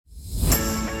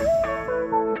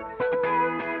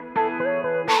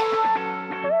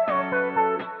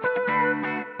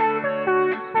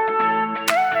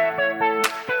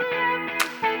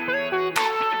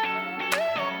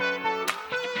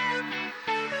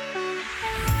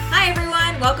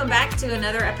welcome back to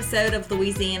another episode of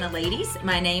Louisiana Ladies.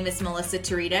 My name is Melissa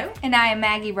Torito. And I am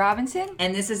Maggie Robinson.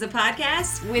 And this is a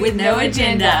podcast with no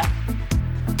agenda.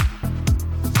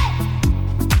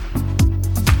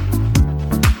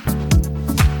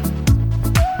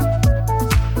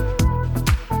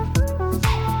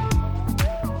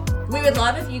 We would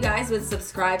love if you guys would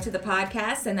subscribe to the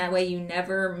podcast, and that way you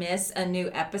never miss a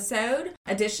new episode.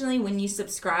 Additionally, when you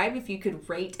subscribe, if you could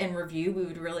rate and review, we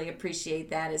would really appreciate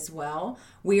that as well.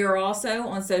 We are also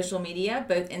on social media,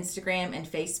 both Instagram and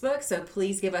Facebook, so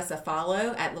please give us a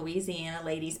follow at Louisiana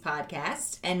Ladies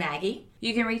Podcast. And Maggie?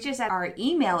 You can reach us at our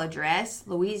email address,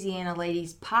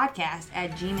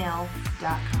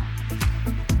 louisianaladiespodcast@gmail.com.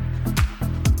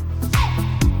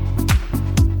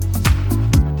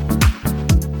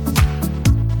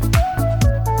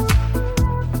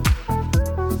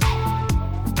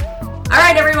 All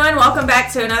right, everyone, welcome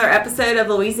back to another episode of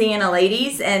Louisiana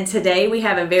Ladies, and today we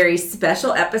have a very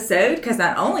special episode because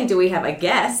not only do we have a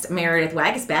guest, Meredith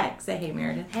Wag is back. Say hey,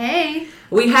 Meredith. Hey.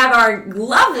 We have our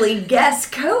lovely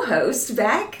guest co-host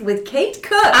back with Kate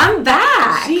Cook. I'm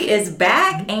back. She is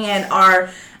back, and our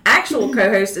actual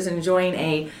co-host is enjoying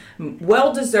a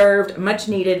well-deserved,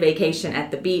 much-needed vacation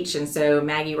at the beach, and so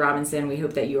Maggie Robinson, we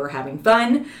hope that you are having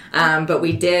fun, but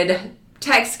we did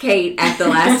text Kate at the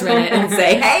last minute and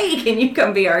say, hey, can you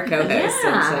come be our co-host?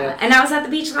 Yeah. And I was at the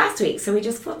beach last week, so we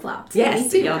just flip-flopped.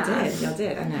 Yes, y'all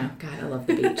did. I know. God, I love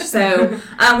the beach. So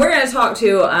we're going to talk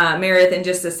to Meredith in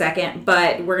just a second,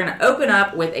 but we're going to open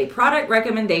up with a product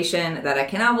recommendation that I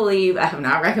cannot believe I have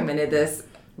not recommended this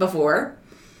before.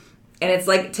 And it's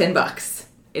like $10.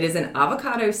 It is an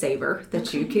avocado saver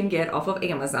that you can get off of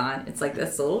Amazon. It's like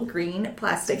this little green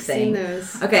plastic thing. I've seen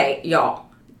those. Okay, y'all.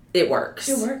 It works.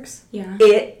 It works. Yeah.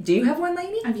 Do you have one,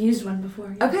 lady? I've used one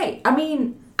before. Yeah. Okay. I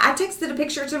mean, I texted a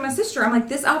picture to my sister. I'm like,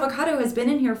 this avocado has been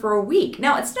in here for a week.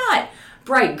 Now, it's not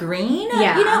bright green.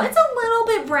 Yeah. You know, it's a little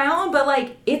bit brown, but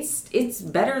like, it's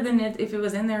better than if it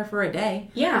was in there for a day.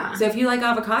 Yeah. So if you like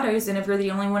avocados, and if you're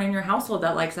the only one in your household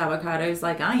that likes avocados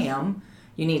like I am,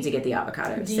 you need to get the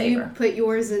avocado saver. Do you put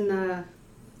yours in the,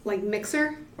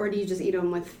 mixer? Or do you just eat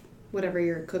them with whatever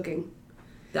you're cooking?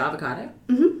 The avocado?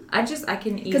 Mm-hmm. I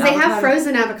can eat because they have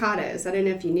frozen avocados. I don't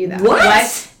know if you knew that.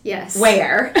 What? Yes.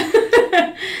 Where?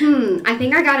 I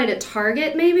think I got it at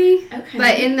Target, maybe. Okay.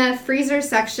 But in the freezer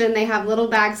section, they have little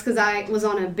bags because I was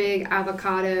on a big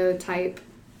avocado type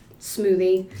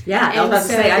smoothie. Yeah, I was about to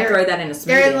say, I'd throw that in a smoothie.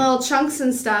 They're in little chunks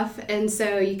and stuff, and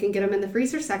so you can get them in the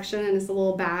freezer section, and it's a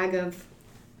little bag of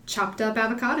chopped up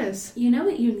avocados. You know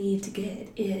what you need to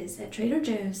get is at Trader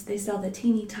Joe's, they sell the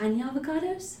teeny tiny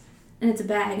avocados. And it's a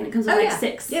bag, and it comes with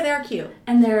 6. Yeah, they are cute.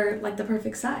 And they're like the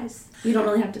perfect size. You don't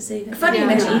really have to save it. Funny you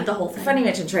mention eat the whole thing. Funny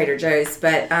mention Trader Joe's,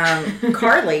 but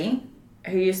Carly,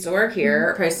 who used to work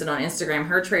here, posted on Instagram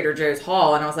her Trader Joe's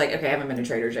haul, and I was like, okay, I haven't been to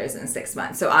Trader Joe's in 6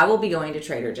 months, so I will be going to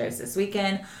Trader Joe's this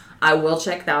weekend. I will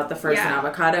check out the frozen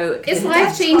avocado. It's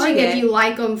life changing if you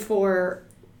like them for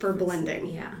blending.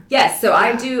 Yeah. Yes, so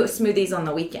I do smoothies on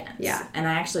the weekends. Yeah. And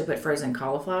I actually put frozen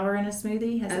cauliflower in a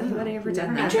smoothie. Has anybody ever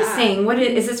done that? Interesting. What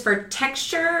is this for,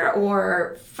 texture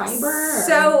or fiber?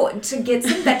 So to get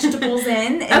some vegetables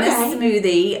in the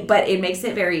smoothie, but it makes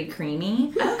it very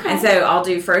creamy. Okay. And so I'll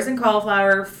do frozen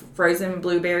cauliflower, frozen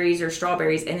blueberries or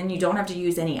strawberries, and then you don't have to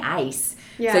use any ice.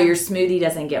 Yeah. So your smoothie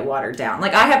doesn't get watered down.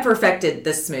 Like, I have perfected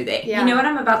this smoothie. Yeah. You know what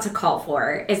I'm about to call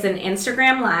for? It's an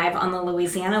Instagram live on the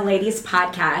Louisiana Ladies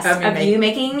podcast of you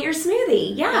making your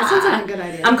smoothie. Yeah. That sounds like a good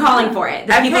idea. I'm calling for it.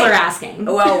 The people are asking.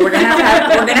 Well, we're gonna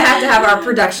have to have our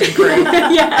production crew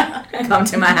come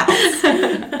to my house.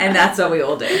 And that's what we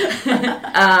will do.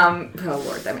 Oh,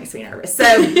 Lord, that makes me nervous. So,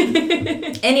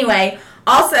 anyway,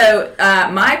 also,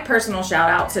 my personal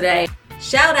shout-out today.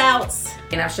 Shout-outs.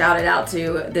 And I've shouted out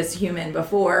to this human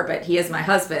before, but he is my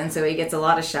husband, so he gets a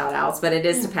lot of shout-outs. But it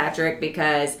is to Patrick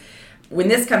because when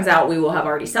this comes out, we will have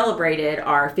already celebrated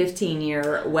our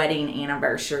 15-year wedding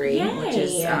anniversary. Yay. Which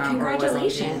is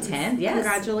congratulations. June 10th. Yes.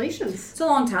 Congratulations. It's a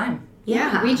long time.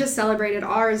 Yeah. We just celebrated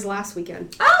ours last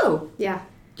weekend. Oh. Yeah.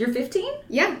 You're 15?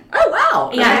 Yeah. Oh,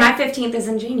 wow. Yeah, my 15th is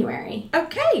in January.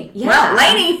 Okay. Yeah. Well,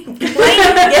 Lainey,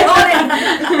 get on it.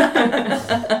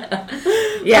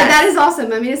 Yeah. That is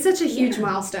awesome. I mean, it's such a huge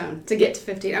milestone to get to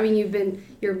 15. I mean,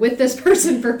 you're with this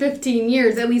person for 15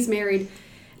 years, at least married.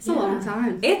 It's a long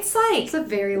time. It's like It's a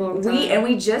very long time.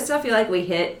 we just, I feel like we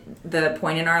hit the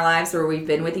point in our lives where we've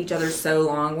been with each other so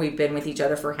long. We've been with each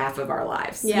other for half of our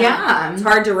lives. Yeah. It's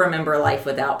hard to remember life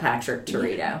without Patrick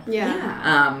Torito.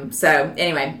 Yeah. So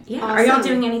anyway, Yeah. Awesome. Are y'all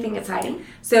doing anything exciting?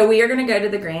 so we are going to go to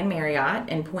the Grand Marriott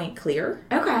in Point Clear.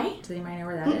 Okay. Does anybody know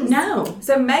where that is? No.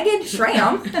 So Megan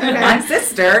Schramm, my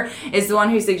sister, is the one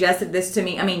who suggested this to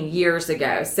me, years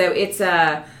ago. So it's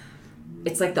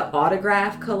like the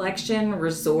Autograph Collection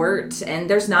Resort, and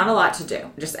there's not a lot to do,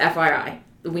 just FYI.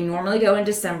 We normally go in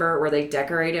December where they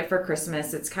decorate it for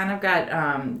Christmas. It's kind of got,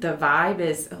 the vibe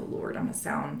is, oh Lord, I'm going to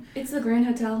sound. It's the Grand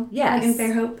Hotel. Yes. Like in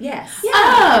Fairhope. Yes.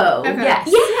 Oh. Okay. Yes.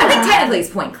 Yeah. I think technically it's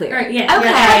Point Clear. Right, yeah.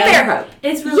 Okay. Like Fairhope.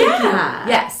 It's really Yeah.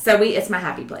 Yes. So it's my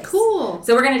happy place. Cool.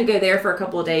 So we're going to go there for a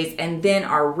couple of days, and then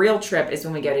our real trip is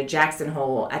when we go to Jackson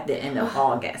Hole at the end of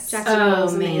August. Jackson Hole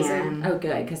is Oh, amazing. man. Oh,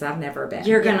 good, because I've never been.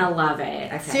 You're going to love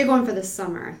it. Okay. So you're going for the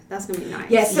summer. That's going to be nice.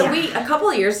 Yeah, so Yeah. a couple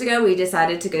of years ago, we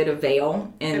decided to go to Vail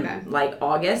in Okay. like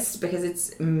August because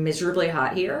it's miserably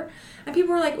hot here. And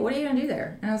people were like, what are you going to do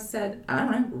there? And I said, I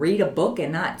don't know, read a book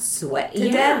and not sweat to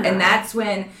Yeah. death. And that's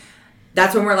when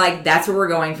we're like, that's where we're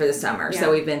going for the summer. Yeah.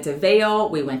 So we've been to Vail,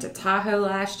 we went to Tahoe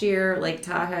last year, Lake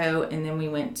Tahoe, and then we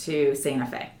went to Santa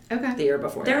Fe the Okay. year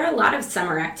before There that. are a lot of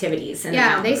summer activities in the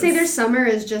Yeah, they say their mountains. summer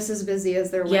is just as busy as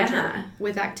their winter Yeah.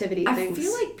 with activity I things.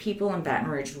 feel like people in Baton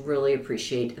Rouge really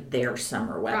appreciate their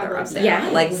summer weather Probably up so. there.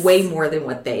 Yes. Like way more than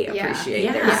what they Yeah.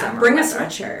 appreciate their Yeah. summer Bring a weather.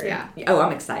 sweatshirt. Yeah. Oh,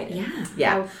 I'm excited. Yeah.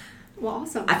 Yeah. Oh, well,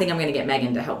 awesome. I think I'm going to get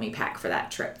Megan to help me pack for that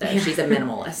trip, though. She's a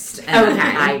minimalist, and Okay.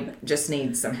 I just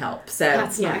need some help. So,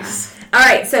 That's Yeah. nice. all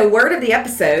right. So, word of the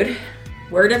episode.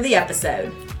 Word of the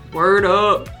episode. Word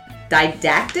up.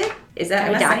 Didactic. Is that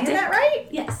am I saying Didactic? that right?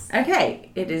 Yes. Okay.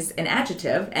 It is an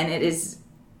adjective, and it is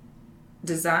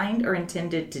designed or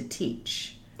intended to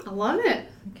teach. I love it.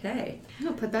 Okay. I'm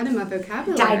going to put that in my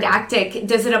vocabulary. Didactic.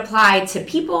 Does it apply to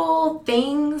people,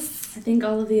 things? I think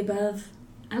all of the above.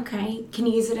 Okay. Can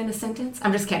you use it in a sentence?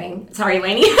 I'm just kidding. Sorry,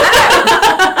 Lainey.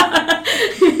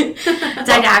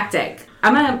 Didactic.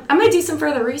 I'm gonna do some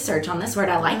further research on this word.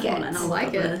 I like it. And I'll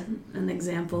like look it. up an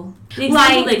example. The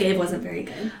example Like- they gave wasn't very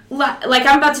good. Like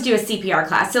I'm about to do a CPR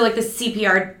class. So like the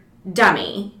CPR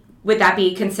dummy, would that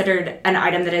be considered an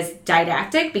item that is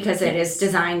didactic because it is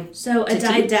designed? So a To teach?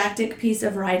 didactic piece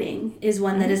of writing is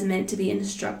one that is meant to be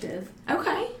instructive.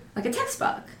 Okay, like a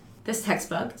textbook. This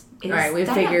textbook is All right. We've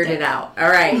didactic. figured it out. All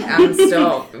right. I'm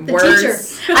still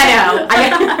words.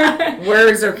 I know.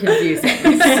 Words are confusing.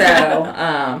 So,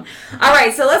 all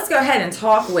right. So let's go ahead and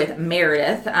talk with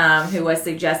Meredith, who was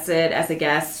suggested as a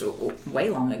guest way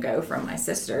long ago from my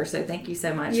sister. So thank you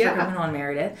so much Yeah. for coming on,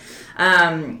 Meredith.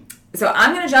 So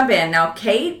I'm going to jump in now.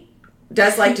 Kate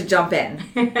does like to jump in,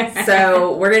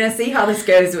 so we're going to see how this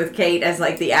goes with Kate as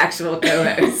like the actual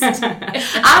co-host.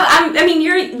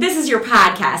 This is your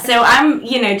podcast, so I'm,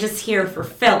 just here for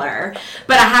filler.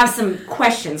 But I have some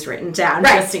questions written down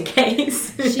Right. just in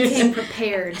case. She came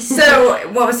prepared. So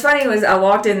what was funny was I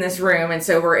walked in this room, and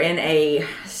so we're in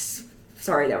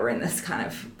sorry that we're in this kind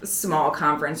of small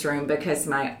conference room because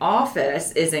my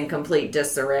office is in complete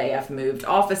disarray. I've moved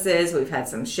offices, we've had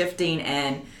some shifting,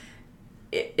 and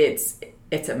it's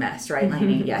a mess, right,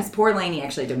 Lainey? Yes, poor Lainey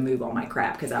actually had to move all my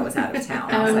crap because I was out of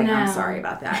town. I was Oh, like, no. I'm sorry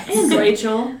about that. And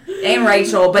Rachel. And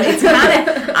Rachel, but it's kind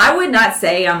of, I would not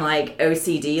say I'm like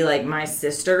OCD like my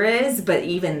sister is, but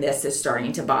even this is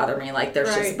starting to bother me. Like there's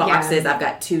Right, just boxes. I've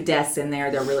got 2 desks in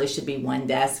there. There really should be 1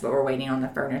 desk, but we're waiting on the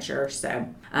furniture. So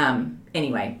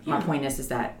anyway, my point is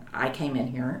that I came in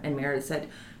here and Meredith said,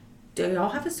 do y'all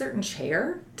have a certain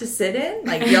chair to sit in?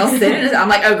 Like, y'all sit in? I'm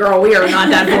like, oh, girl, we are not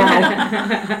that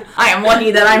formal. I am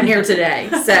lucky that I'm here today.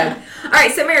 So, all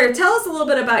right. So, Meredith, tell us a little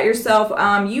bit about yourself.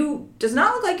 You does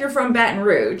not look like you're from Baton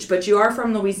Rouge, but you are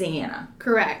from Louisiana.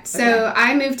 Correct. So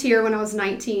I moved here when I was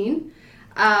 19.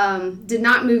 Did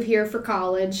not move here for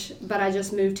college, but I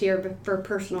just moved here for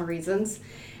personal reasons.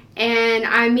 And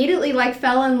I immediately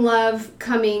fell in love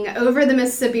coming over the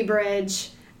Mississippi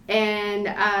Bridge and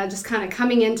just kind of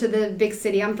coming into the big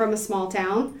city. I'm from a small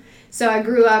town. So I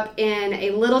grew up in a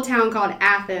little town called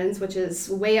Athens, which is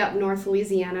way up north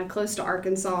Louisiana, close to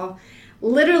Arkansas.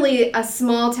 Literally a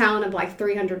small town of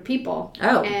 300 people.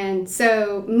 Oh. And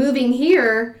so moving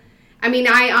here,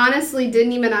 I honestly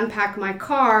didn't even unpack my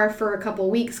car for a couple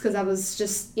weeks because I was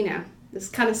just, it's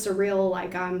kind of surreal,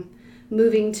 I'm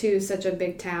moving to such a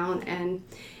big town. And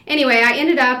anyway, I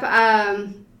ended up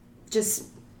just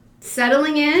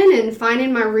settling in and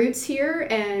finding my roots here,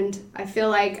 and I feel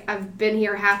like I've been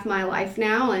here half my life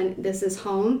now, and this is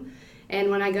home.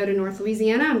 And when I go to North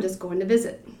Louisiana, I'm just going to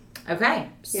visit. Okay.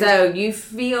 So you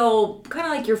feel kind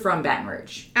of like you're from Baton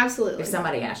Rouge. Absolutely. If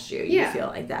somebody asked you, you Yeah. feel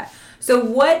like that. So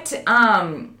what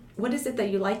is it that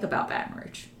you like about Baton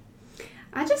Rouge?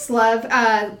 I just love,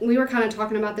 we were kind of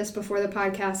talking about this before the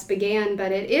podcast began,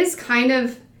 but it is kind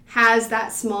of has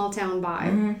that small town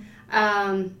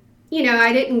vibe. You know,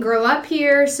 I didn't grow up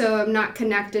here, so I'm not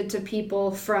connected to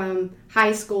people from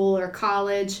high school or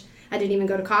college. I didn't even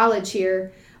go to college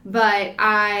here, but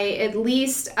I at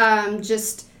least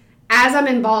just as I'm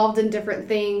involved in different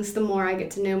things, the more I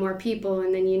get to know more people,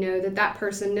 and then you know that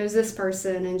person knows this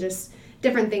person, and just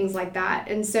different things like that.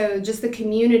 And so just the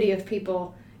community of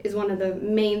people is one of the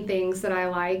main things that I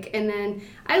like. And then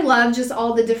I love just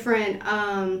all the different,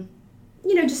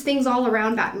 you know, just things all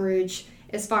around Baton Rouge,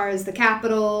 as far as the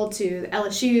Capitol to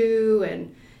LSU,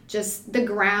 and just the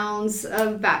grounds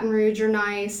of Baton Rouge are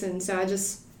nice. And so I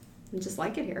just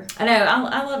like it here. I know.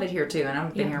 I love it here too, and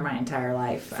I've been here my entire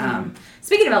life.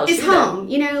 Speaking of LSU, It's home,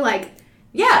 you know, like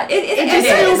yeah, it just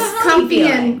feels comfy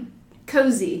and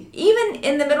cozy. Even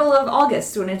in the middle of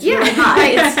August when it's really hot,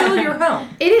 it's still your home.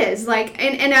 It is, like,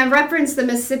 and I referenced the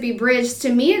Mississippi Bridge.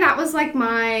 To me, that was like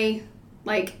my,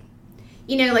 like,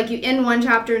 you know, like you end one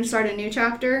chapter and start a new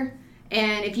chapter.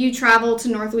 And if you travel to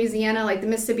North Louisiana, like the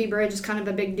Mississippi Bridge is kind of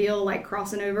a big deal, like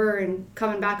crossing over and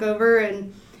coming back over.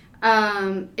 And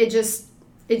it just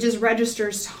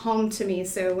registers home to me.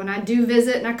 So when I do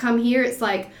visit and I come here, it's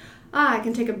like, I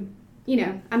can take you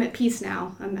know, I'm at peace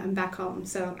now. I'm back home.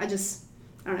 So I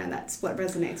don't know, that's what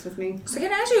resonates with me. So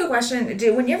can I ask you a question?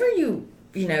 Whenever you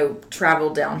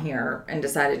traveled down here and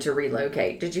decided to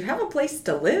relocate, did you have a place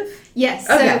to live? Yes.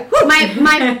 Okay. So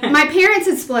my parents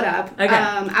had split up. Okay.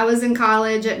 I was in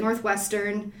college at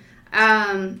Northwestern,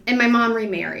 and my mom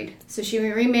remarried. So she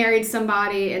remarried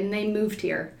somebody, and they moved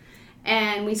here.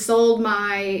 And we sold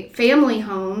my family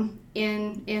home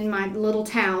in my little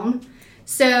town.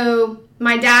 So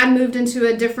my dad moved into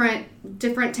a different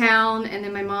town, and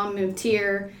then my mom moved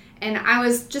here. And I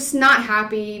was just not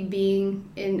happy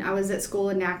I was at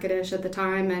school in Natchitoches at the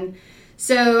time. And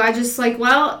so I just like,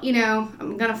 well, you know,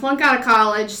 I'm going to flunk out of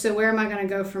college. So where am I going to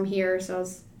go from here? So I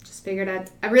was just figured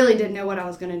I really didn't know what I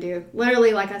was going to do.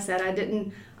 Literally, like I said, I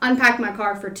didn't unpack my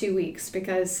car for 2 weeks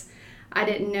because I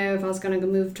didn't know if I was going to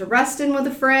move to Ruston with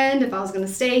a friend, if I was going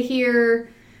to stay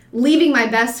here. Leaving my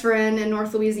best friend in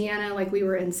North Louisiana, like we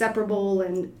were inseparable,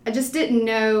 and I just didn't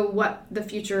know what the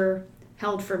future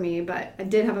held for me, but I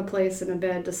did have a place and a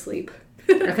bed to sleep.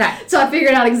 Okay. So I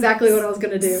figured out exactly what I was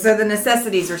going to do. So the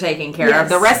necessities were taken care of.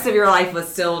 The rest of your life was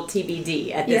still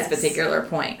TBD at this particular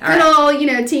point. All Good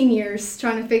right. old, teen years,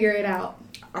 trying to figure it out.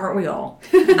 Aren't we all?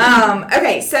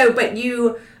 Okay, so, but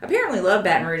you apparently love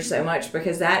Baton Rouge so much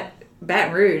because that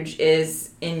Baton Rouge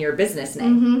is in your business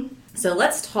name. Mm-hmm. So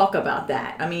let's talk about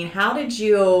that. I mean, how did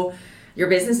your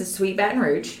business is Sweet Baton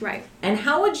Rouge. Right. And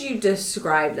how would you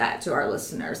describe that to our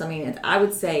listeners? I mean, I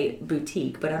would say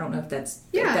boutique, but I don't know if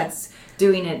that's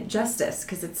doing it justice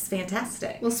because it's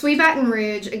fantastic. Well, Sweet Baton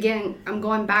Rouge, again, I'm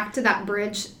going back to that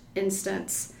bridge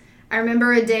instance. I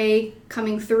remember a day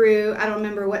coming through, I don't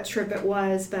remember what trip it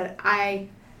was, but I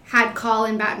had Call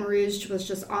in Baton Rouge, was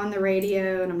just on the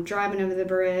radio, and I'm driving over the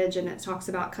bridge, and it talks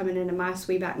about coming into my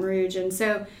Sweet Baton Rouge. And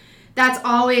so that's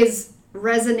always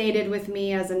resonated with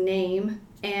me as a name.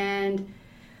 And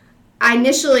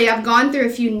I've gone through a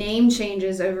few name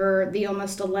changes over the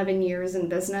almost 11 years in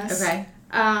business. Okay.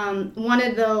 One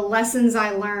of the lessons I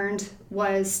learned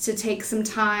was to take some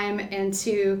time and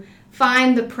to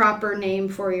find the proper name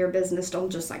for your business. Don't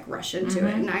just like rush into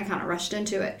it. And I kind of rushed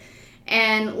into it.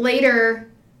 And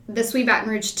later, the Sweet Baton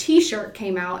Rouge t-shirt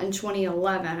came out in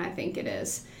 2011, I think it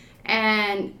is.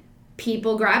 And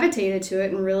people gravitated to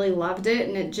it and really loved it.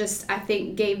 And it just, I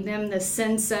think, gave them the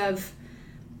sense of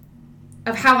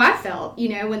how I felt,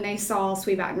 when they saw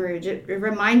Sweet Baton Rouge. It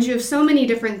reminds you of so many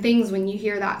different things when you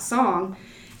hear that song.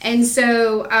 And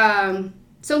so,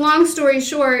 long story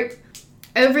short,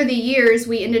 over the years,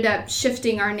 we ended up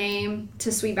shifting our name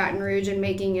to Sweet Baton Rouge and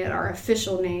making it our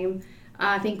official name.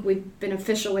 I think we've been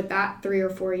official with that 3 or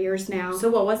 4 years now. So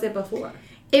what was it before?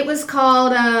 It was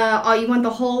called, you want the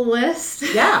whole list?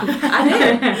 Yeah, I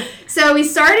did. So we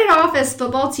started off as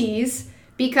football tees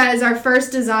because our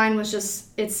first design was just,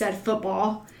 it said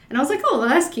football. And I was like, oh, well,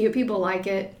 that's cute. People like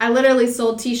it. I literally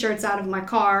sold t-shirts out of my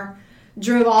car,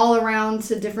 drove all around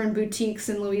to different boutiques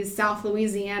in South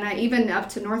Louisiana, even up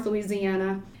to North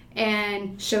Louisiana,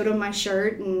 and showed them my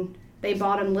shirt, and they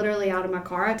bought them literally out of my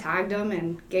car. I tagged them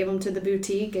and gave them to the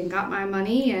boutique and got my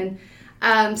money. And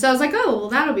so I was like, oh, well,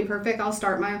 that'll be perfect. I'll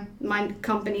start my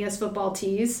company as Football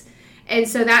Tees. And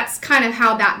so that's kind of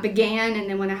how that began. And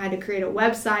then when I had to create a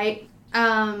website,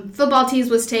 football tees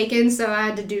was taken, so I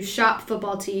had to do shop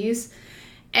football tees.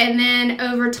 And then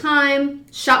over time,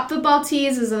 shop football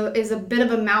tees is a bit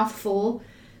of a mouthful.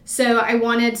 So I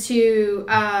wanted to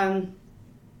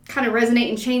kind of resonate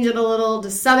and change it a little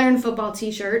to Southern football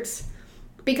t-shirts,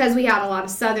 because we had a lot of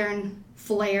Southern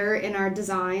flair in our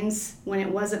designs when it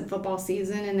wasn't football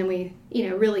season, and then we,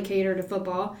 really cater to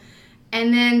football.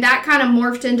 And then that kind of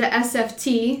morphed into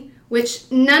SFT,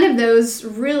 which none of those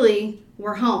really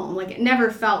were home. Like, it never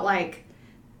felt like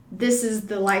this is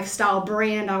the lifestyle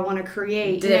brand I want to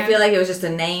create. Did it feel like it was just a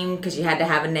name because you had to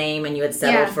have a name and you had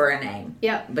settled for a name?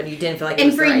 Yep. But you didn't feel like it and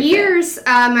was for the right years,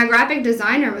 my graphic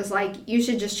designer was like, you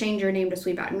should just change your name to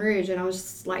Sweet Baton Rouge. And I was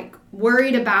just like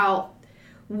worried about,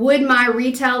 would my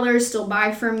retailers still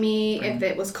buy from me if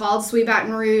it was called Sweet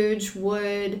Baton Rouge?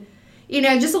 Would,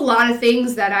 just a lot of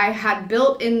things that I had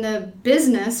built in the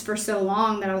business for so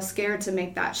long that I was scared to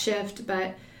make that shift.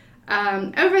 But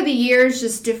over the years,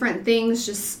 just different things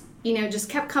just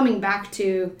kept coming back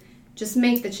to just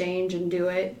make the change and do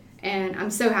it. And I'm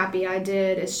so happy I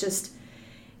did.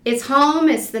 It's home.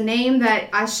 It's the name that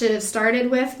I should have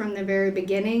started with from the very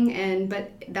beginning.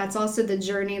 But that's also the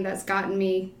journey that's gotten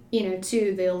me,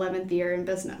 to the 11th year in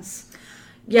business.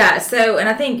 Yeah. So, and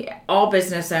I think all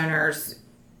business owners,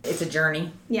 it's a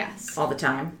journey. Yes. All the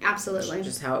time. Absolutely.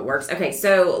 Just how it works. Okay.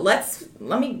 So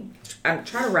I'm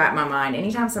trying to wrap my mind.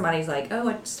 Anytime somebody's like, oh,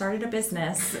 I started a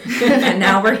business and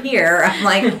now we're here, I'm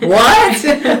like, what?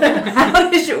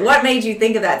 What made you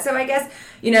think of that? So I guess,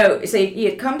 so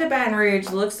you come to Baton Rouge.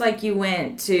 Looks like you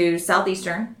went to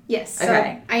Southeastern. Yes.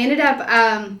 Okay. So I ended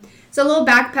up, so a little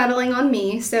backpedaling on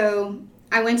me. So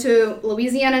I went to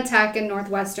Louisiana Tech and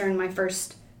Northwestern my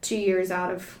first 2 years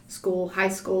out of school, high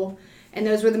school. And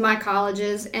those were my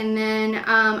colleges. And then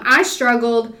I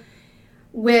struggled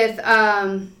with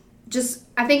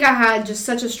I think I had just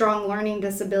such a strong learning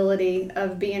disability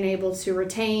of being able to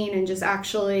retain and just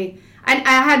actually, I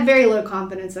had very low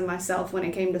confidence in myself when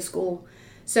it came to school.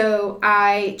 So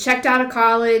I checked out of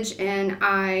college and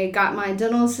I got my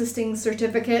dental assisting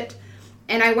certificate,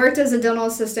 and I worked as a dental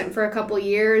assistant for a couple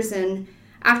years. And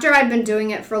after I'd been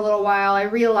doing it for a little while, I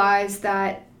realized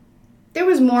that there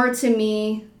was more to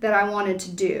me that I wanted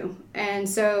to do. And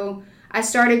so I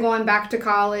started going back to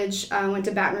college. I went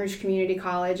to Baton Rouge Community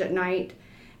College at night.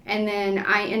 And then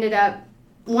I ended up,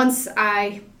 once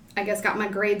I got my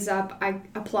grades up, I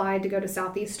applied to go to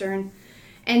Southeastern.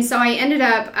 And so I ended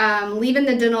up leaving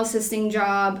the dental assisting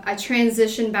job. I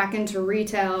transitioned back into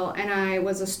retail, and I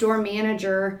was a store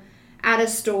manager at a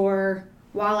store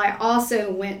while I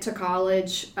also went to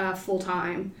college full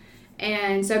time.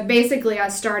 And so basically I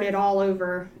started all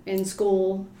over in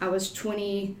school. I was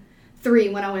 23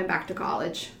 when I went back to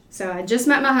college. So I just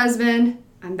met my husband.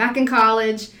 I'm back in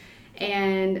college,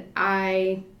 and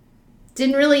I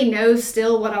didn't really know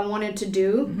still what I wanted to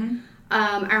do. Mm-hmm.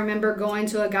 I remember going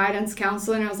to a guidance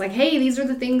counselor, and I was like, hey, these are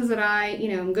the things that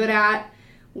I'm good at.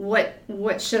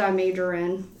 What should I major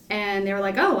in? And they were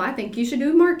like, oh, I think you should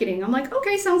do marketing. I'm like,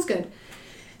 okay, sounds good.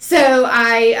 So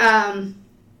I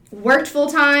worked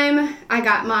full-time. I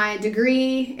got my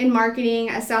degree in marketing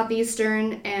at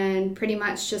Southeastern and pretty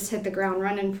much just hit the ground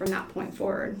running from that point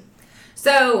forward.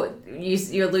 So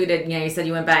you alluded, you said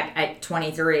you went back at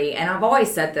 23, and I've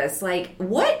always said this, like,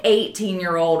 what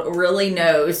 18-year-old really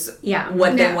knows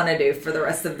what they want to do for the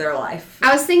rest of their life?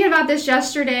 I was thinking about this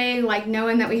yesterday, like,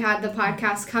 knowing that we had the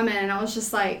podcast coming, and I was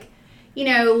just like,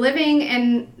 living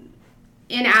in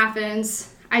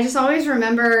Athens, I just always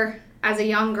remember as a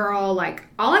young girl, like,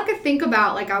 all I could think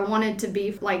about, like, I wanted to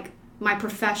be, like, my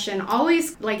profession.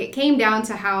 Always, like, it came down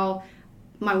to how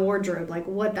my wardrobe, like,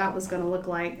 what that was going to look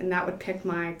like, and that would pick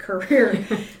my career.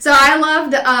 So I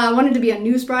wanted to be a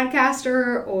news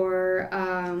broadcaster, or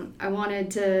I wanted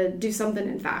to do something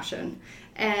in fashion.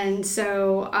 And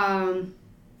so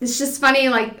it's just funny,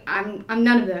 like, I'm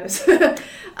none of those.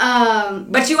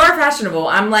 But you are fashionable.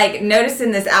 I'm, like,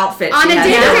 noticing this outfit. On a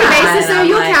day-to-day basis, so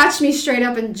you'll catch me straight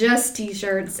up in just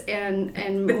t-shirts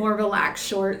and more relaxed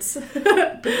shorts.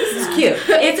 This is cute.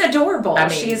 It's adorable.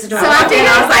 She's adorable. So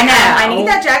I need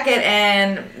that jacket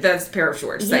and those pair of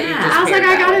shorts that you just I was like,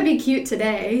 I gotta with. be cute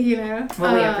today,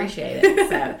 Well, we appreciate it.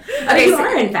 So. Okay, you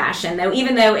are in fashion, though,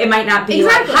 even though it might not be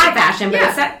like high fashion, but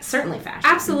it's certainly fashion.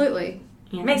 Absolutely.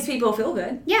 Yeah. Makes people feel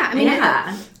good. Yeah, I mean,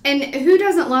 and who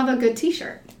doesn't love a good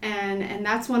t-shirt? And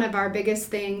that's one of our biggest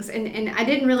things. And I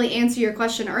didn't really answer your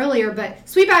question earlier, but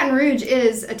Sweet Baton Rouge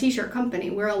is a t-shirt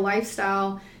company. We're a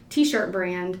lifestyle t-shirt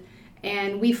brand,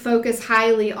 and we focus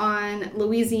highly on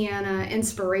Louisiana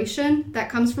inspiration that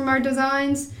comes from our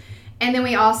designs. And then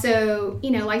we also,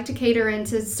 like to cater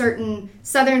into certain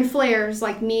southern flares,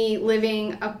 like me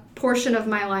living a portion of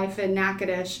my life in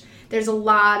Natchitoches. There's a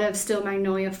lot of Steel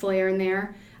Magnolia flair in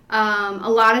there. A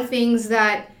lot of things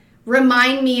that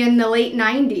remind me in the late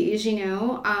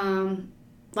 90s,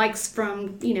 like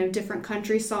from, different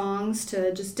country songs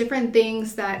to just different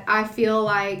things that I feel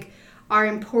like are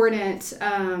important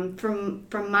from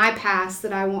my past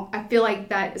that I feel like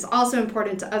that is also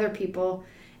important to other people,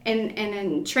 and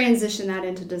then transition that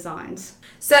into designs.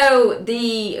 So so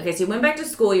you went back to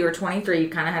school, you were 23, you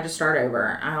kind of had to start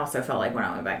over. I also felt like when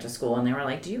I went back to school and they were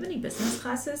like, do you have any business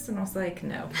classes? And I was like,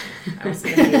 no. I was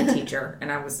going to be a teacher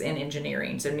and I was in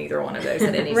engineering, so neither one of those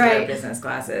had any sort of business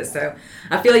classes. So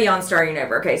I feel you on starting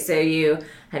over. Okay, so you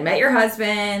had met your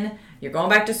husband, you're going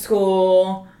back to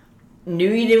school,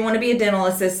 knew you didn't want to be a dental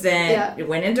assistant, you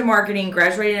went into marketing,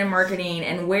 graduated in marketing,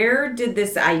 and where did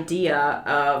this idea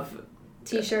of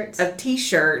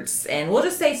T-shirts, and we'll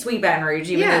just say Sweet Baton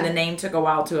Rouge, even though the name took a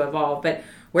while to evolve, but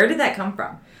where did that come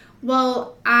from?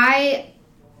 Well,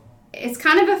 it's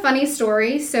kind of a funny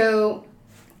story. So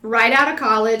right out of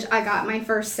college, I got my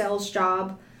first sales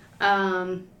job,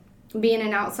 being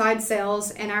in outside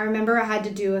sales, and I remember I had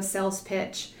to do a sales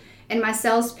pitch, and my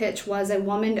sales pitch was a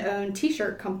woman-owned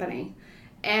T-shirt company.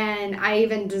 And I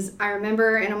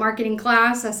remember in a marketing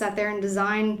class, I sat there and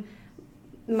designed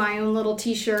my own little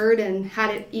T-shirt and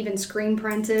had it even screen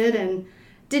printed and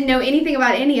didn't know anything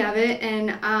about any of it.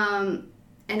 And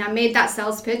I made that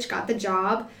sales pitch, got the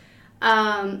job.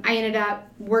 I ended up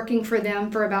working for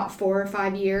them for about 4 or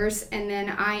 5 years. And then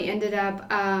I ended up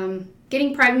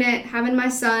getting pregnant, having my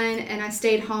son, and I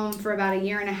stayed home for about 1.5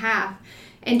 years.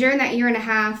 And during that 1.5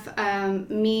 years,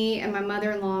 me and my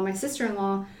mother-in-law and my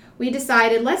sister-in-law, we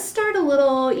decided, let's start a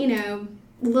little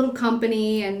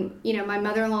company. And my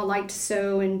mother-in-law liked to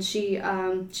sew, and she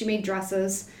made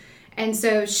dresses, and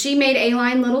so she made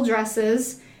A-line little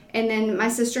dresses, and then my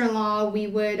sister-in-law, we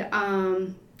would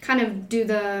kind of do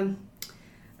the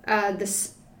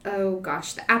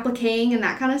appliquing and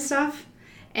that kind of stuff.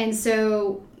 And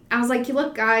so I was like,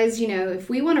 look guys, if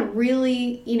we want to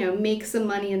really make some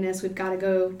money in this, we've got to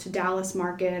go to Dallas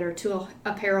market or to a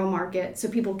apparel market so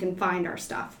people can find our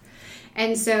stuff.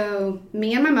 And so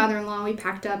me and my mother-in-law, we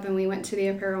packed up and we went to the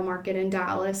apparel market in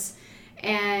Dallas,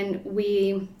 and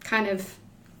we kind of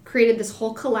created this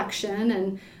whole collection.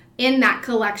 And in that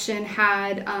collection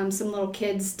had some little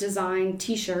kids designed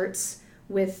T-shirts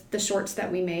with the shorts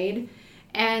that we made.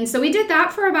 And so we did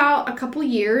that for about a couple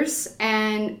years,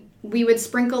 and we would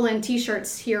sprinkle in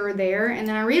T-shirts here or there. And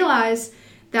then I realized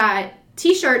that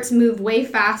T-shirts move way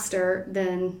faster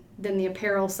than the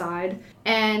apparel side.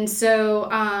 And so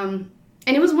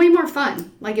and it was way more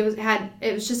fun. Like it was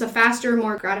just a faster,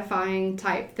 more gratifying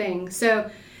type thing.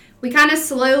 So we kind of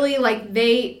slowly,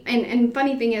 and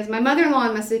funny thing is, my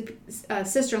mother-in-law and my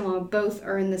sister-in-law both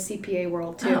are in the CPA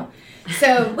world too. Oh.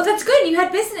 So well, that's good. You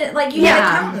had business, you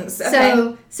had accountants.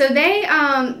 Okay. So they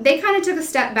kind of took a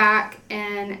step back,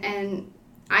 and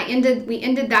we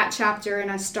ended that chapter, and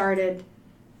I started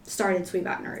Sweet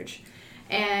Baton Rouge.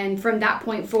 And from that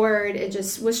point forward, it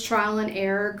just was trial and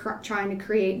error, trying to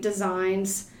create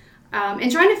designs,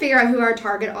 and trying to figure out who our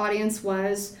target audience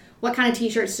was. What kind of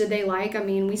T-shirts did they like? I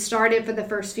mean, we started for the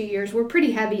first few years. We're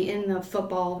pretty heavy in the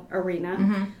football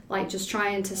arena, just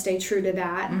trying to stay true to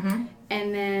that. Mm-hmm.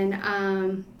 And then,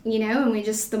 and we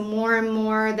just, the more and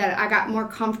more that I got more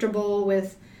comfortable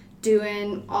with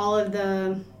doing all of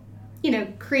the,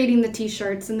 creating the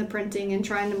T-shirts and the printing and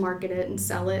trying to market it and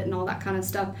sell it and all that kind of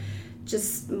stuff,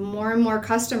 just more and more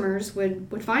customers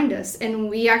would find us. And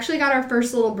we actually got our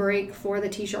first little break for the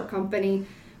T-shirt company.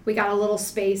 We got a little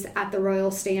space at the Royal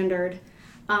Standard.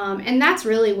 And that's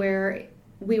really where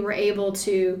we were able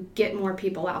to get more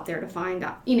people out there to find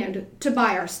out, to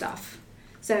buy our stuff.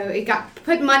 So it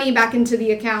put money back into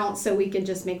the account so we could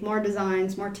just make more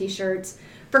designs, more T-shirts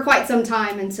for quite some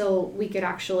time, until we could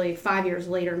actually 5 years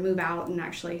later move out and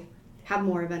actually have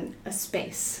more of a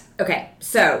space. Okay,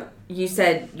 so you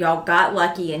said y'all got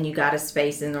lucky and you got a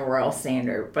space in the Royal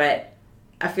Standard, but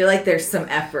I feel like there's some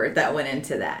effort that went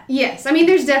into that. Yes. I mean,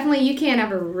 there's definitely, you can't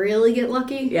ever really get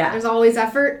lucky. Yeah. There's always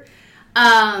effort.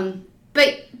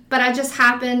 But I just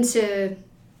happened to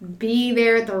be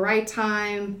there at the right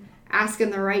time, asking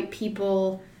the right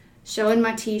people, showing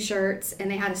my T-shirts,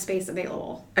 and they had a space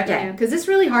available. Okay. Because it's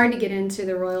really hard to get into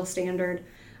the Royal Standard.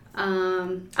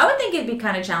 I would think it'd be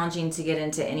kind of challenging to get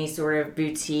into any sort of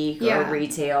boutique or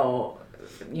retail,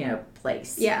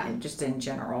 place. Yeah. Just in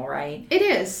general, right? It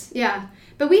is, yeah.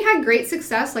 But we had great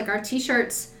success. Like, our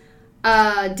T-shirts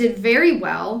did very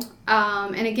well.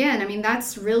 And again, I mean,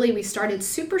 that's really, we started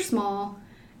super small,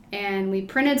 And we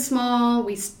printed small,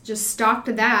 we just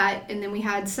stocked that, and then we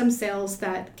had some sales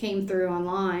that came through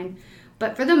online.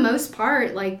 But for the most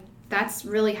part, like, that's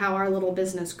really how our little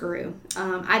business grew.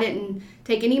 I didn't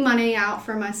take any money out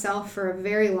for myself for a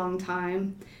very long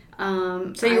time.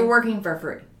 So you're working for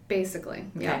free? Basically,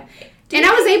 Okay. yeah. And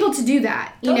I was able to do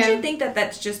that. Don't you think that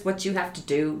that's just what you have to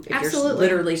do if Absolutely. you're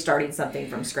literally starting something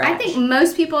from scratch? I think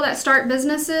most people that start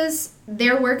businesses,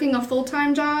 they're working a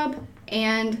full-time job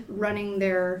and running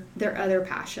their other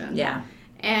passion. Yeah.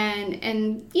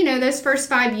 And you know, those first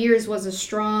 5 years was a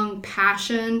strong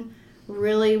passion,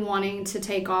 really wanting to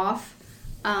take off.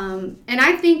 And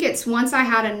I think it's once I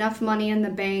had enough money in the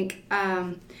bank,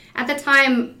 at the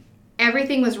time,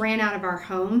 everything was ran out of our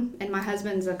home, and my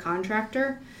husband's a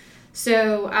contractor.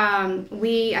 So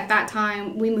at that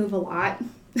time, we move a lot.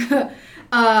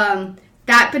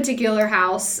 That particular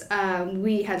house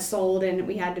we had sold and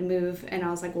we had to move, and I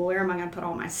was like, well, where am I going to put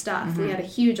all my stuff? Mm-hmm. We had a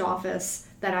huge office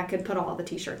that I could put all the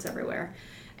t-shirts everywhere.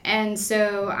 And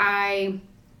so I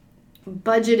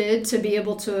budgeted to be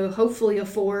able to hopefully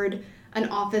afford an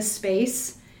office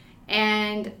space,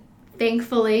 and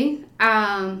thankfully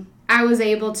I was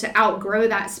able to outgrow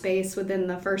that space within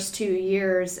the first 2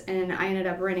 years, and I ended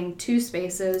up renting 2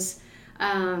 spaces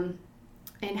and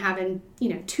having,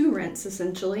 2 rents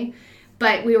essentially.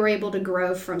 But we were able to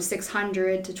grow from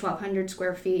 600 to 1,200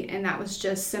 square feet, and that was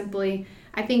just simply,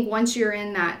 I think once you're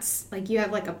in that, like, you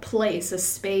have like a place, a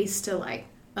space to like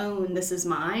own, this is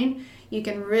mine, you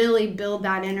can really build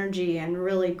that energy and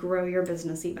really grow your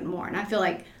business even more. And I feel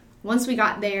like once we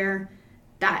got there,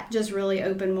 that just really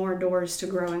opened more doors to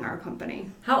growing our company.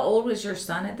 How old was your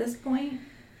son at this point?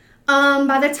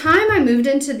 By the time I moved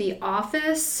into the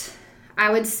office, I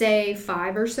would say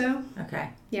 5 or so. Okay.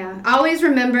 Yeah. I always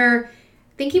remember,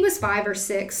 I think he was 5 or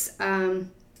 6.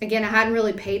 Again, I hadn't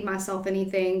really paid myself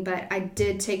anything, but I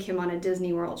did take him on a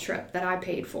Disney World trip that I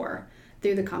paid for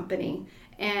through the company.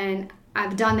 And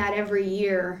I've done that every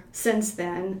year since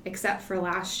then, except for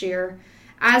last year,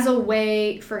 as a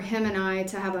way for him and I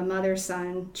to have a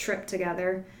mother-son trip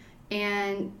together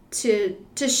and to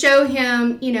show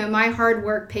him, my hard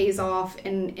work pays off,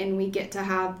 and we get to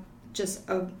have just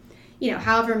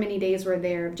however many days we're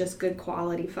there of just good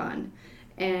quality fun.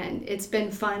 And it's been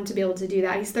fun to be able to do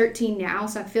that. He's 13 now,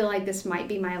 so I feel like this might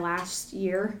be my last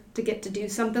year to get to do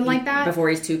something like that. Before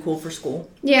he's too cool for school.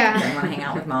 Yeah. Doesn't want to hang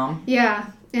out with mom. Yeah.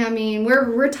 I mean,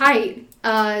 we're tight.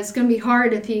 It's going to be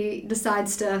hard if he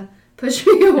decides to push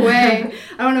me away.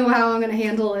 I don't know how I'm going to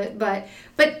handle it, but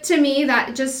to me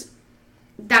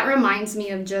that reminds me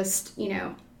of just,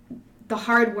 the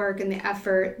hard work and the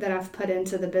effort that I've put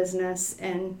into the business.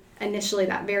 And initially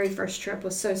that very first trip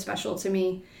was so special to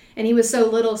me. And he was so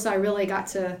little, so I really got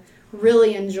to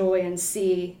really enjoy and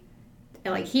see,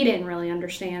 like, he didn't really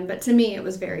understand, but to me it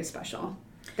was very special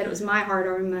that it was my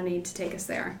hard-earned money to take us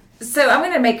there. So I'm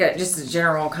going to make just a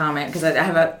general comment because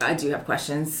I do have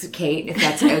questions, Kate, if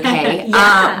that's okay.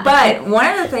 Yeah. But one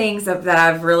of the things that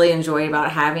I've really enjoyed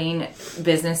about having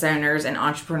business owners and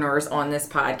entrepreneurs on this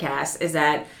podcast is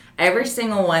that every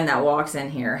single one that walks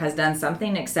in here has done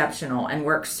something exceptional and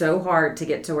worked so hard to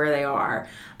get to where they are,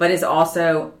 but is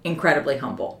also incredibly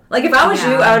humble. Like, if I was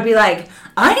you, I would be like,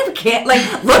 I can't,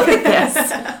 like, look at this.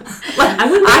 Like, I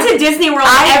would go to Disney World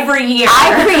every year.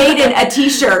 I created a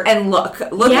t-shirt and look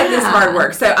at this hard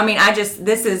work. So, I mean,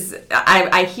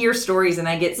 I hear stories and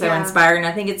I get so inspired, and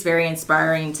I think it's very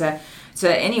inspiring to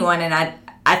anyone, and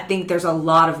I think there's a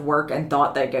lot of work and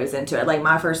thought that goes into it. Like,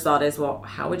 my first thought is, well,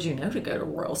 how would you know to go to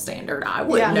Royal Standard? I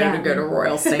wouldn't know to go to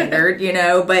Royal Standard,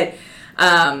 but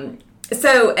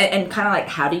so, and kind of like,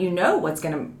 how do you know what's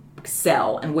going to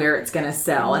sell and where it's going to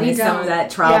sell? And it's some of that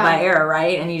trial by error,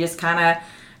 right? And you just kind of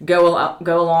go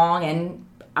along, and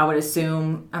I would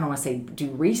assume, I don't want to say do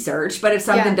research, but if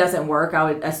something doesn't work,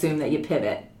 I would assume that you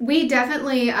pivot. We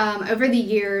definitely, over the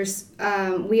years,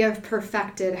 we have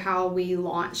perfected how we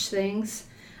launch things.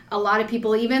 A lot of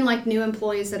people, even like new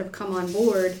employees that have come on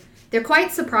board, they're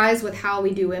quite surprised with how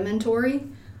we do inventory.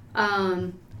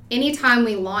 Anytime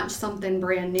we launch something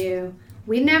brand new,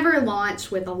 we never launch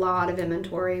with a lot of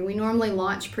inventory. We normally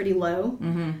launch pretty low,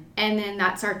 and then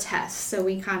that's our test, so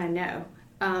we kind of know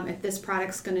if this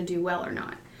product's going to do well or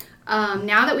not.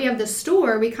 Now that we have the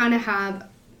store, we kind of have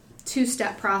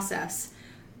 2-step process.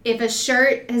 If a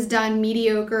shirt has done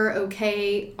mediocre,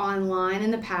 okay online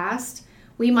in the past,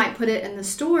 we might put it in the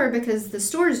store because the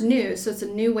store is new, so it's a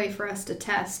new way for us to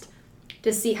test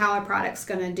to see how a product's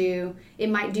going to do. It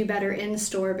might do better in the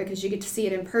store because you get to see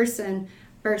it in person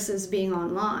versus being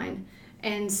online.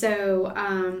 And so,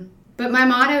 but my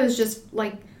motto is just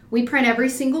like, we print every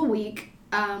single week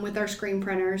with our screen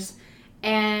printers,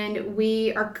 And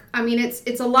we are, I mean,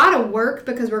 it's a lot of work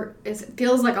because it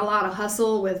feels like a lot of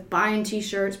hustle with buying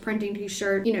t-shirts, printing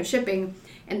t-shirts, shipping.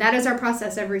 And that is our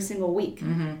process every single week.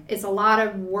 Mm-hmm. It's a lot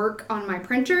of work on my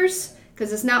printers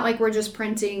because it's not like we're just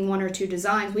printing 1 or 2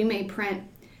 designs. We may print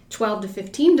 12 to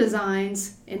 15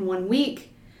 designs in 1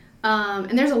 week.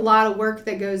 And there's a lot of work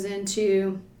that goes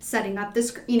into setting up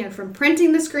this, from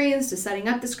printing the screens to setting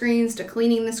up the screens to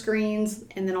cleaning the screens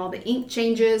and then all the ink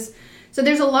changes. So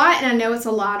there's a lot, and I know it's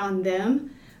a lot on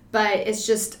them, but it's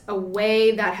just a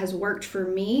way that has worked for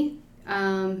me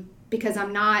because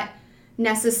I'm not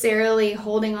necessarily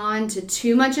holding on to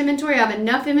too much inventory. I have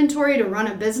enough inventory to run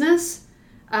a business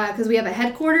because we have a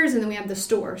headquarters and then we have the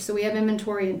store. So we have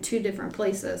inventory in 2 different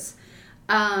places.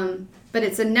 But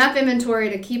it's enough inventory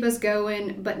to keep us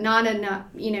going, but not enough,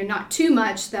 not too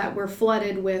much that we're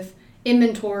flooded with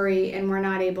inventory and we're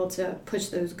not able to push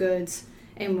those goods.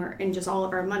 And just all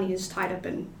of our money is tied up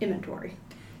in inventory.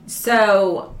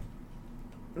 So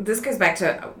this goes back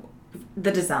to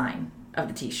the design of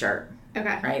the t-shirt.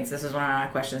 Okay. Right? So this was one of my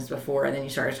questions before, and then you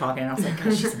started talking, and I was like,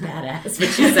 gosh, she's a badass, but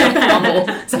she's so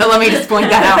humble. So let me just point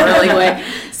that out really quick.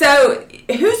 So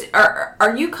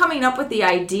are you coming up with the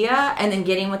idea and then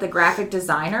getting with a graphic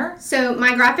designer? So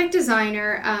my graphic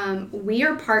designer, we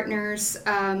are partners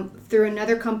through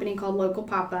another company called Local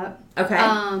Pop-Up.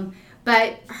 Okay.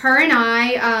 But her and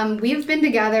I, we've been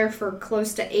together for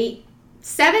close to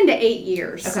 7 to 8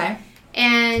 years. Okay.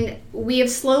 And we have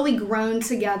slowly grown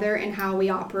together in how we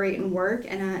operate and work.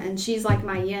 And she's like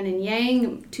my yin and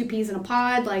yang, 2 peas in a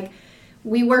pod. Like,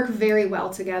 we work very well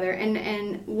together.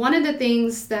 And one of the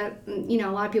things that, a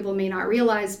lot of people may not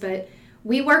realize, but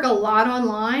we work a lot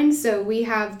online. So we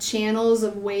have channels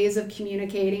of ways of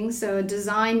communicating. So a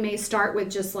design may start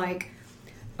with just like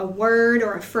a word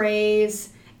or a phrase.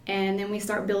 And then we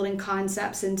start building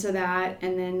concepts into that,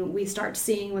 and then we start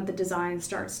seeing what the design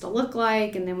starts to look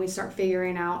like, and then we start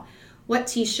figuring out what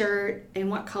t-shirt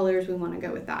and what colors we want to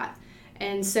go with that.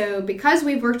 And so because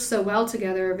we've worked so well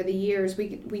together over the years,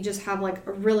 we just have like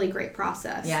a really great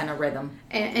process. Yeah, and a rhythm.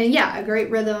 And yeah, a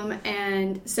great rhythm.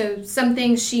 And so some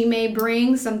things she may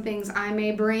bring, some things I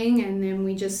may bring, and then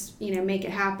we just, make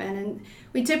it happen. And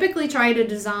we typically try to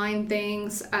design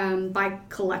things by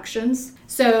collections.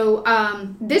 So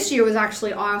this year was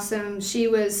actually awesome. She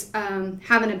was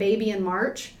having a baby in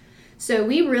March. So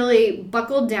we really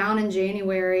buckled down in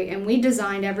January, and we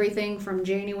designed everything from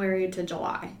January to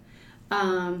July.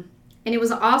 And it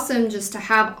was awesome just to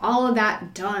have all of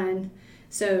that done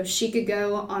so she could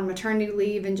go on maternity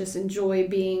leave and just enjoy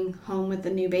being home with the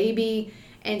new baby.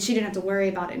 And she didn't have to worry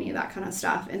about any of that kind of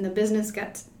stuff. And the business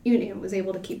was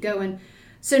able to keep going.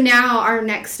 So now our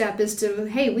next step is to,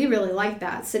 hey, we really like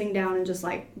that, sitting down and just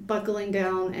like buckling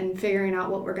down and figuring out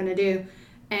what we're going to do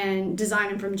and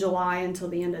designing from July until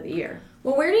the end of the year.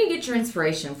 Well, where do you get your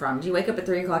inspiration from? Do you wake up at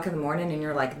 3 o'clock in the morning and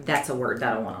you're like, that's a word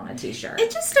that I want on a t-shirt?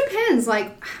 It just depends.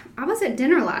 Like, I was at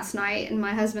dinner last night and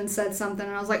my husband said something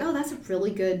and I was like, oh, that's a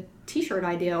really good t-shirt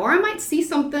idea. Or I might see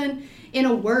something in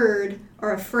a word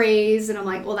or a phrase and I'm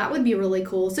like, well, that would be really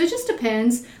cool. So it just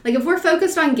depends. Like, if we're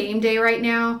focused on game day right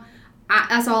now,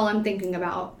 that's all I'm thinking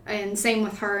about. And same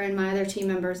with her and my other team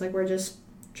members. Like, we're just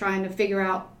trying to figure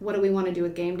out, what do we want to do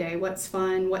with game day? What's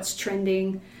fun? What's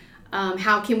trending?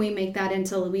 How can we make that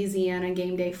into Louisiana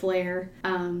game day flair?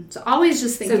 So always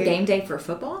just thinking. So game day for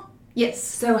football? Yes.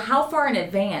 So how far in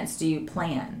advance do you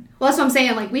plan? Well, that's what I'm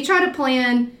saying. Like, we try to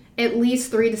plan at least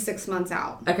 3 to 6 months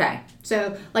out. Okay.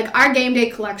 So, like, our game day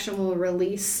collection will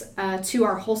release to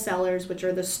our wholesalers, which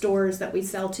are the stores that we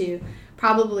sell to,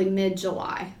 probably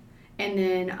mid-July. And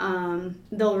then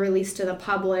they'll release to the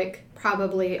public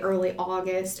probably early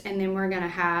August. And then we're going to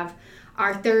have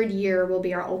our 3rd year will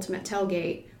be our Ultimate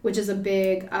Tailgate, which is a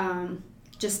big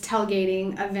just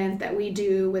tailgating event that we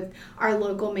do with our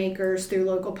local makers through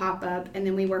Local Pop-Up. And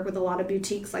then we work with a lot of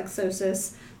boutiques like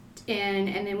Sosis. And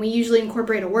then we usually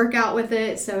incorporate a workout with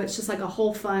it. So it's just like a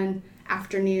whole fun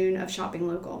afternoon of shopping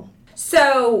local.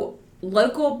 So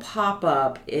Local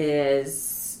Pop-Up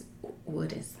is,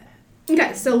 what is that?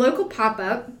 Okay, so Local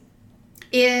Pop-Up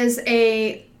is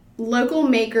a local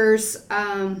makers,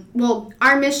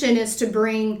 our mission is to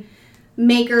bring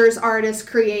makers, artists,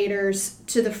 creators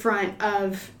to the front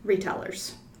of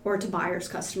retailers or to buyers,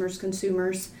 customers,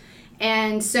 consumers.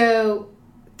 And so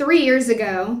 3 years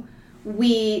ago,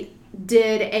 we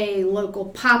did a local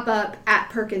pop-up at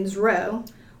Perkins Row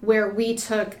where we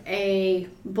took a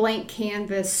blank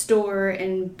canvas store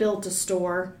and built a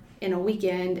store in a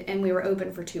weekend, and we were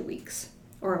open for 2 weeks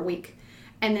or a week.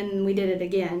 And then we did it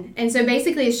again. And so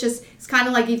basically it's kind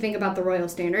of like you think about the Royal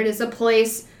Standard. It's a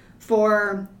place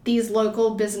for these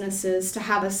local businesses to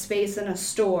have a space in a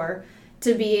store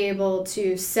to be able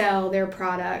to sell their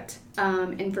product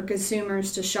and for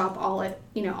consumers to shop all at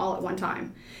one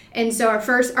time. And so our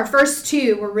first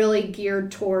two were really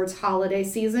geared towards holiday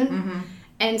season,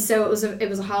 and so it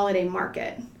was a holiday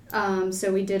market.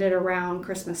 So we did it around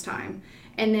Christmas time,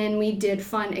 and then we did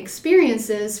fun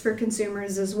experiences for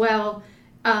consumers as well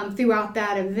throughout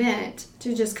that event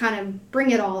to just kind of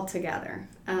bring it all together,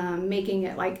 making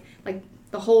it like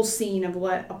the whole scene of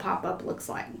what a pop-up looks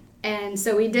like. And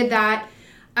so we did that,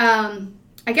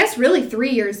 I guess really 3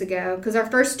 years ago, because our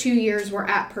first 2 years were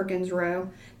at Perkins Row.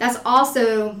 That's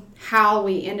also how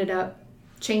we ended up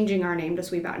changing our name to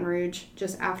Sweet Baton Rouge,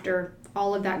 just after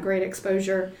all of that great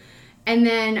exposure. And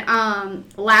then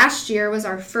last year was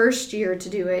our first year to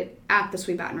do it at the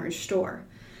Sweet Baton Rouge store.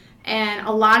 And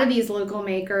a lot of these local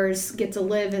makers get to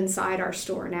live inside our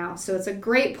store now. So it's a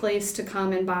great place to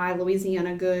come and buy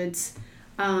Louisiana goods.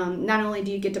 Not only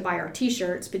do you get to buy our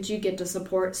t-shirts, but you get to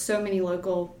support so many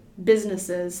local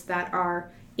businesses that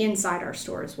are inside our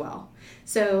store as well.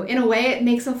 So in a way, it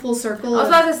makes a full circle. I was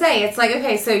about to say, it's like,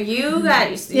 okay, so you got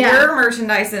your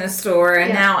merchandise in a store,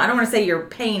 and now I don't want to say you're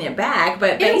paying it back,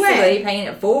 but basically paying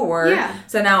it forward. Yeah.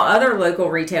 So now other local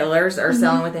retailers are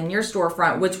selling within your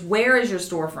storefront. Where is your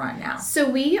storefront now? So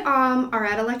we are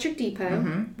at Electric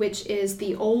Depot, which is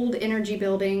the old energy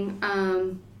building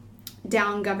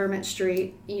down Government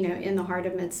Street, in the heart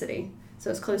of Mid-City. So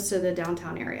it's close to the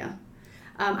downtown area.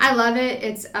 I love it.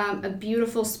 It's a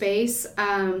beautiful space.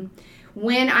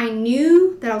 When I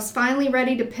knew that I was finally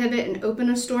ready to pivot and open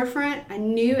a storefront, I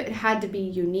knew it had to be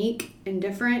unique and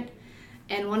different.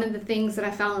 And one of the things that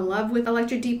I fell in love with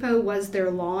Electric Depot was their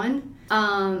lawn.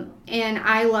 And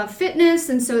I love fitness,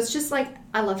 and so it's just like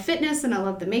I love fitness and I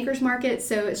love the Makers Market.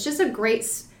 So it's just a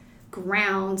great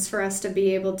grounds for us to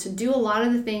be able to do a lot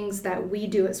of the things that we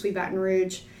do at Sweet Baton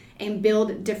Rouge and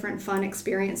build different fun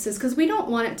experiences, because we don't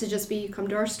want it to just be you come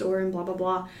to our store and blah blah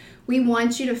blah. We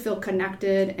want you to feel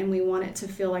connected, and we want it to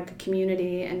feel like a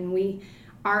community, and we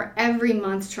are every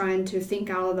month trying to think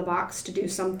out of the box to do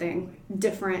something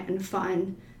different and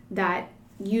fun that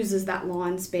uses that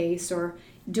lawn space or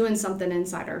doing something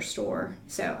inside our store.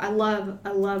 So I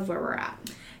love where we're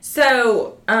at.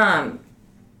 So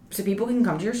so people can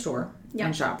come to your store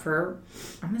and shop for,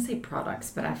 I'm going to say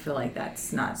products, but I feel like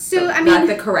that's not not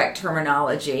the correct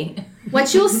terminology.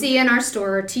 What you'll see in our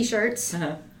store are t-shirts.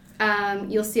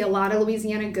 You'll see a lot of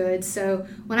Louisiana goods. So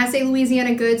when I say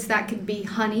Louisiana goods, that could be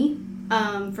honey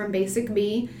from Basic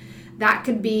Bee. That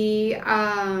could be,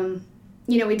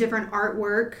 different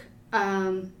artwork.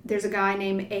 There's a guy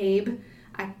named Abe.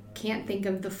 I can't think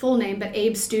of the full name, but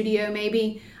Abe's Studio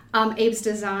maybe. Abe's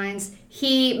Designs.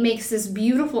 He makes this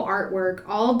beautiful artwork,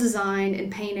 all designed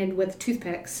and painted with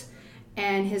toothpicks,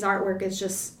 and his artwork is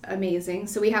just amazing.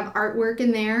 So we have artwork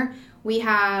in there. We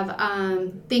have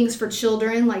things for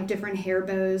children, like different hair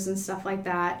bows and stuff like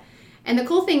that. And the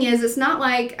cool thing is, it's not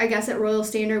like, I guess, at Royal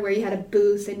Standard where you had a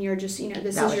booth and you're just,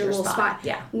 this is your little spot.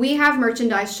 Yeah. We have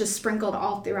merchandise just sprinkled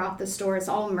all throughout the store. It's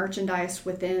all merchandise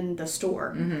within the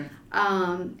store.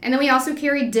 And then we also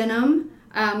carry denim.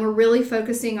 We're really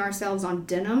focusing ourselves on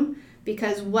denim,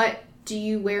 because what do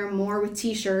you wear more with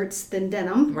t-shirts than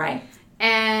denim? Right.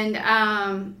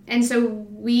 And so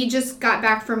we just got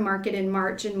back from market in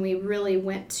March, and we really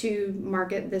went to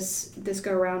market this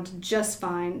go around to just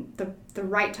find the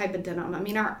right type of denim. I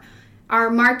mean, our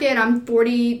market, I'm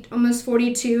 40, almost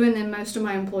 42, and then most of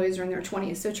my employees are in their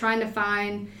 20s. So trying to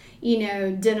find,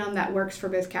 denim that works for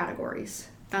both categories.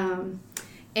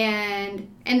 And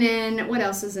then what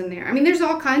else is in there? I mean, there's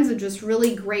all kinds of just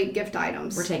really great gift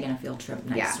items. We're taking a field trip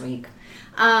next week.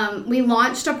 We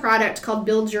launched a product called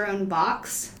Build Your Own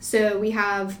Box. So we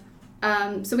have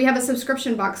a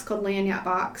subscription box called Lanyard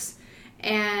Box.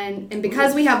 And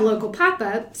because we have local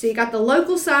pop-up, so you got the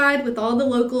local side with all the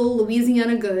local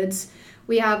Louisiana goods.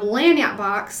 We have Lanyard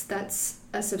Box, that's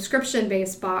a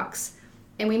subscription-based box.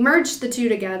 And we merged the two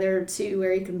together to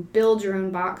where you can build your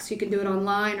own box. You can do it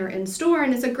online or in store,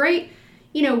 and it's a great,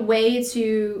 way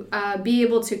to be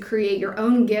able to create your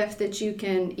own gift that you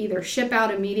can either ship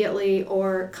out immediately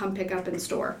or come pick up in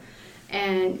store.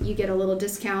 And you get a little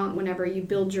discount whenever you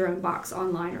build your own box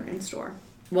online or in store.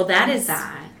 Well, that is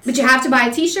that. But you have to buy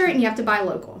a t-shirt and you have to buy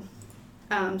local.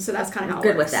 So that's kind of how it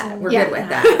good works. with that. We're good with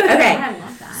that. Okay. I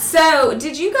love that. So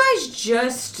did you guys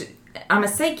just, I'm going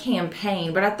to say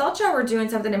campaign, but I thought y'all were doing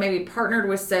something that maybe partnered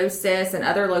with SoSis and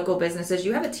other local businesses.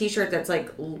 You have a t-shirt that's like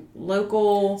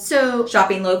local, So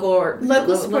shopping local, or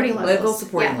Local supporting locals. Local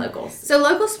supporting Yeah. locals. So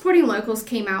Local Supporting Locals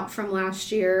came out from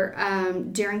last year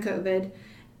during COVID.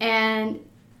 And,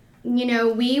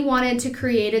 we wanted to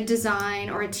create a design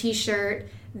or a t-shirt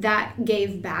that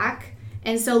gave back.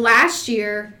 And so last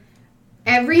year,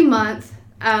 every month,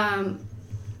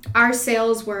 our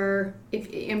sales were,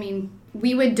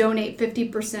 we would donate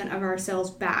 50% of our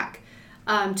sales back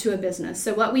to a business.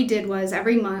 So what we did was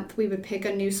every month we would pick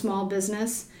a new small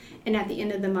business, and at the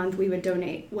end of the month we would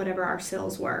donate whatever our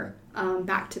sales were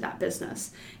back to that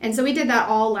business. And so we did that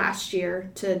all last year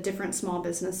to different small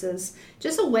businesses.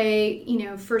 Just a way,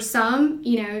 for some,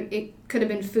 it could have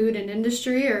been food and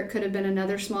industry, or it could have been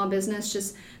another small business.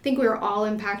 Just I think we were all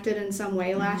impacted in some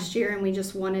way last year, and we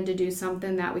just wanted to do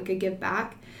something that we could give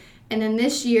back. And then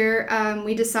this year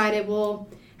we decided, well,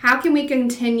 how can we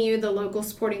continue the Local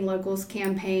Supporting Locals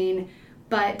campaign,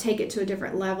 but take it to a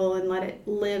different level and let it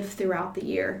live throughout the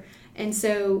year? And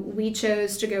so we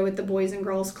chose to go with the Boys and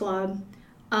Girls Club,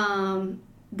 the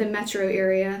metro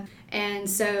area. And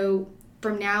so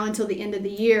from now until the end of the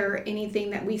year,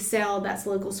 anything that we sell that's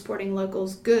Local Supporting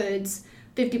Locals goods,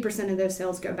 50% of those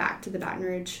sales go back to the Baton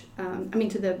Rouge,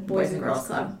 to the Boys and Girls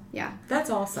Club. Yeah. That's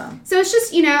awesome. So it's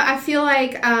just, I feel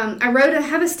like I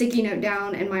have a sticky note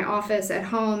down in my office at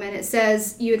home, and it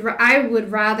says, I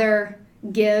would rather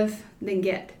give than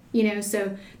get.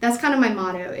 So that's kind of my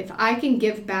motto. If I can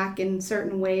give back in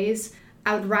certain ways,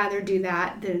 I would rather do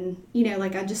that than,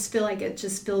 I just feel like it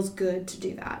just feels good to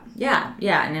do that. Yeah,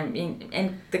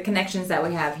 and the connections that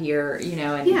we have here,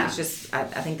 it's just, I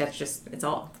think that's just,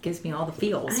 gives me all the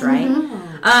feels, right?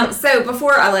 So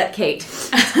before I let Kate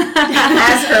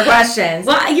ask her questions.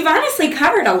 Well, you've honestly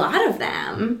covered a lot of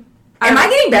them. Am I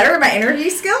getting better at my interview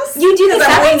skills? You do this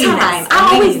every time.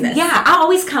 I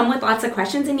always come with lots of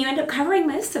questions, and you end up covering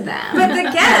most of them. But the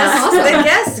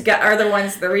guests are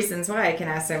the reasons why I can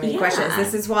ask so many questions.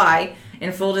 This is why,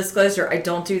 in full disclosure, I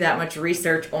don't do that much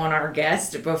research on our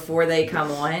guest before they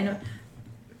come on.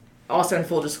 Also, in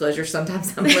full disclosure,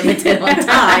 sometimes I'm limited on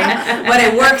time, but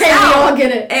it works out. We all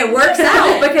get it. It works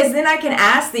out because then I can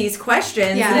ask these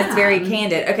questions, and it's very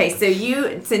candid. Okay, so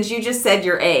since you just said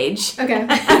your age. Okay.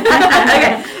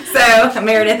 Okay, so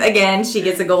Meredith, again, she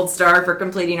gets a gold star for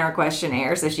completing our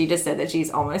questionnaire. So she just said that she's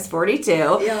almost 42.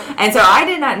 Yeah. And so I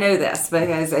did not know this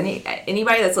because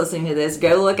anybody that's listening to this,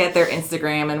 go look at their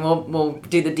Instagram, and we'll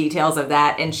do the details of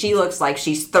that. And she looks like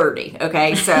she's 30.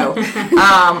 Okay, so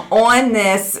on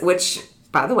this, which,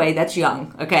 by the way, that's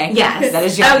young, okay? Yes. That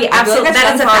is young. Oh, yeah, absolutely.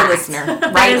 That is a our fact.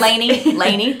 listener. Right,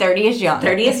 Lainey? 30 is young.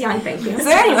 30 is young, thank you.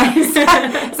 So anyways,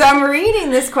 so I'm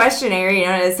reading this questionnaire,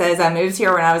 and it says, I moved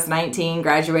here when I was 19,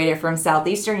 graduated from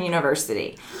Southeastern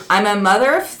University. I'm a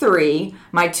mother of 3.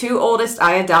 My 2 oldest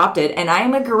I adopted, and I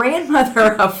am a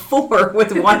grandmother of 4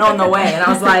 with 1 on the way. And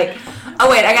I was like, oh,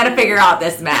 wait, I got to figure out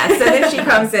this math. So then she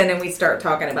comes in, and we start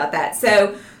talking about that.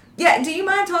 So... yeah, do you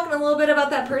mind talking a little bit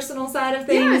about that personal side of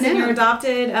things and your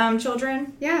adopted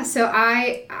children? Yeah, so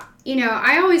I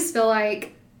always feel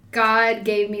like God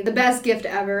gave me the best gift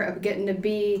ever of getting to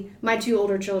be my 2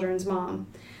 older children's mom.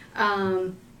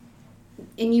 And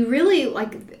you really,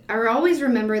 I always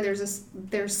remember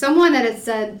there's someone that had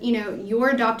said, your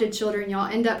adopted children, y'all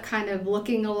end up kind of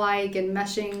looking alike and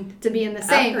meshing to be in the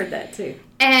same. I've heard that too.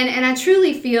 And I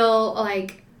truly feel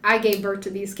like I gave birth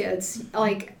to these kids.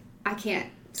 Like, I can't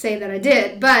say that I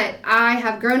did, but I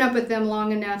have grown up with them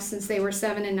long enough since they were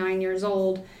 7 and 9 years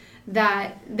old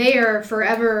that they are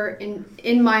forever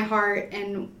in my heart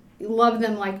and love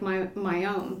them like my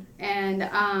own. And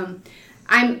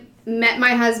I met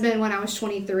my husband when I was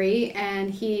 23, and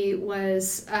he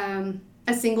was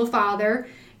a single father,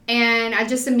 and I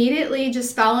just immediately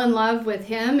just fell in love with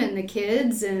him and the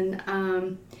kids. And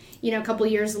a couple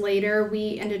years later,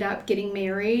 we ended up getting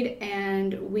married,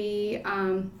 and we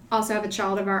also have a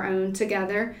child of our own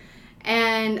together.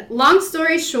 And long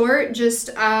story short, just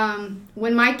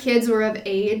when my kids were of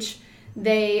age,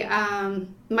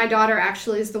 my daughter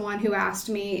actually is the one who asked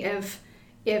me if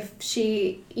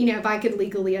she, if I could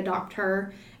legally adopt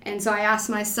her. And so I asked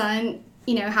my son,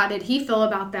 how did he feel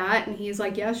about that? And he's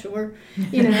like, yeah, sure.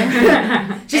 She's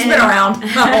been around my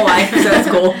whole life, so it's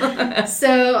cool.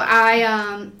 So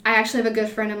I actually have a good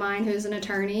friend of mine who's an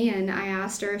attorney, and I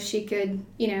asked her if she could,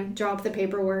 draw up the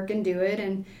paperwork and do it.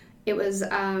 And it was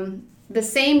the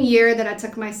same year that I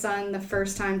took my son the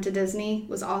first time to Disney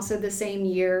was also the same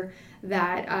year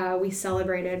that we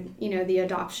celebrated, the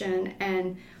adoption.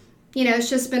 And, it's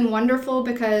just been wonderful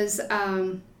because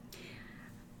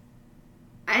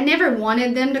I never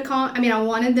wanted them to I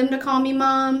wanted them to call me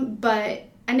mom, but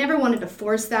I never wanted to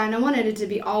force that, and I wanted it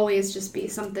to always be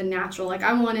something natural. Like,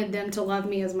 I wanted them to love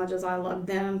me as much as I loved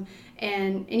them,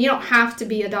 and you don't have to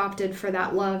be adopted for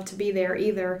that love to be there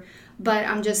either, but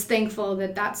I'm just thankful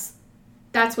that that's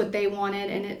what they wanted,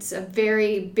 and it's a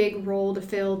very big role to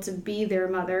fill to be their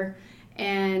mother,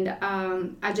 and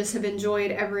I just have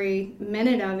enjoyed every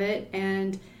minute of it.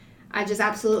 And I just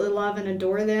absolutely love and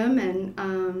adore them,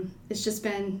 and it's just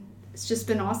been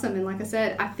awesome. And like I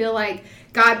said, I feel like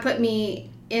God put me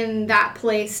in that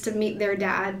place to meet their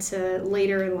dad, to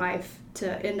later in life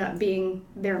to end up being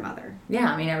their mother.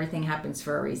 Yeah, I mean, everything happens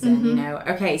for a reason, you know.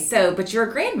 Okay, so, but you're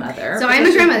a grandmother. So I'm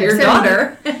a grandmother. Your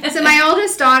daughter. So my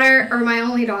oldest daughter, or my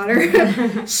only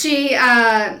daughter, she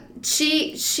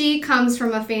comes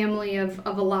from a family of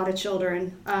a lot of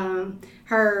children.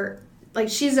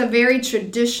 She's a very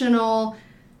traditional,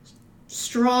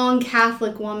 strong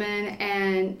Catholic woman,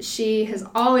 and she has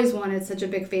always wanted such a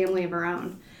big family of her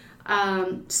own.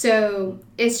 So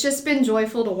it's just been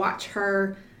joyful to watch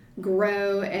her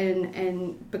grow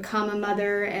and become a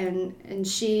mother, and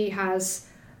she has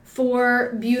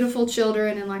 4 beautiful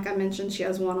children, and like I mentioned, she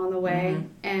has 1 on the way,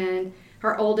 and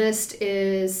her oldest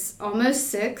is almost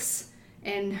 6,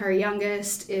 and her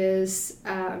youngest is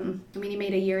he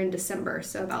made a year in December,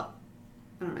 so about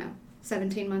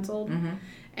 17 months old.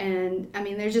 And I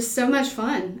mean, they're just so much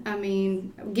fun. I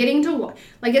mean, getting to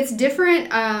it's different.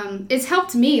 It's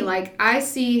helped me. Like, I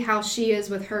see how she is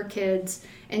with her kids,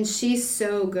 and she's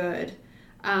so good.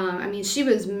 I mean, she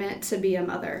was meant to be a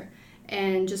mother,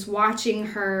 and just watching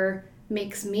her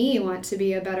makes me want to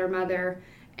be a better mother.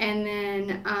 And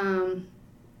then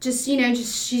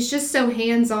she's just so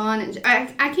hands-on, and I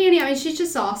can't. I mean, she's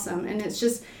just awesome, and it's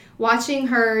just watching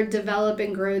her develop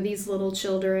and grow these little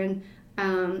children.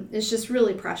 It's just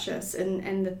really precious,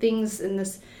 and the things and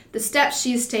the steps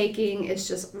she's taking is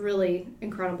just really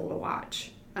incredible to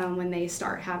watch when they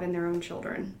start having their own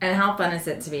children. And how fun is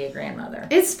it to be a grandmother?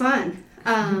 It's fun.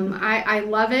 I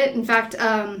love it. In fact,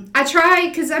 I try,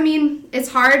 because I mean, it's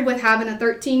hard with having a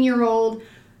 13-year-old.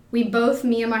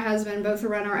 Me and my husband both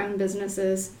run our own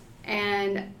businesses,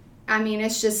 and I mean,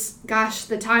 it's just, gosh,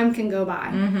 the time can go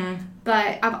by.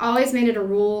 But I've always made it a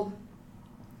rule.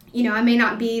 You know, I may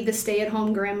not be the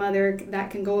stay-at-home grandmother that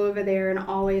can go over there and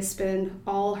always spend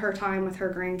all her time with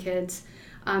her grandkids.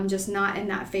 Just not in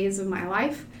that phase of my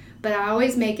life. But I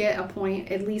always make it a point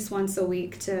at least once a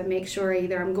week to make sure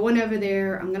either I'm going over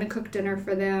there, I'm going to cook dinner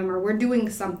for them, or we're doing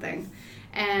something.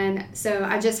 And so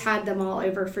I just had them all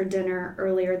over for dinner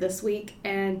earlier this week.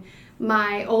 And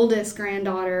my oldest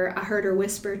granddaughter, I heard her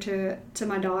whisper to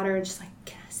my daughter, and she's like,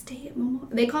 "Can I stay at Mama?"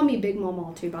 They call me Big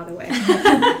Mama too, by the way.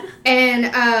 And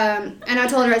I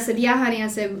told her, I said, "Yeah, honey." I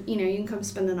said, "You know, you can come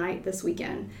spend the night this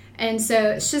weekend." And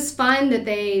so it's just fun that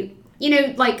they, you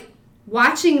know, like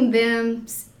watching them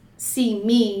see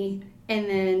me, and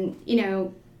then, you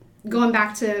know, going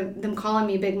back to them calling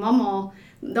me Big Mama.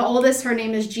 The oldest, her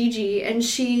name is Gigi, and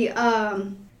she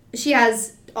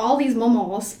has all these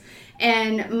mamas.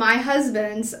 And my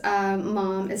husband's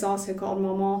mom is also called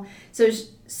Mama.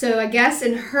 So I guess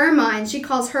in her mind, she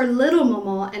calls her little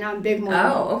Mama, and I'm Big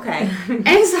Mama. Oh, okay.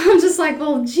 And so I'm just like,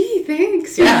 well, gee,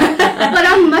 thanks. Yeah. But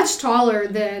I'm much taller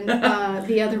than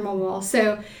the other Mama.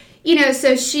 So, you know,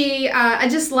 so she, I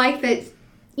just like that,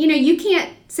 you know, you can't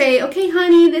say, "Okay,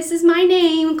 honey, this is my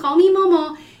name, call me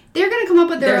Mama." They're going to come up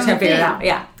with their own thing. They're just going to figure it out,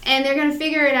 yeah. And they're going to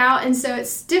figure it out. And so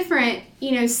it's different,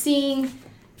 you know,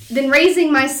 then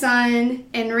raising my son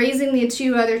and raising the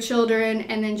 2 other children,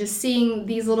 and then just seeing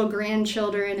these little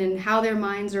grandchildren and how their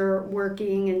minds are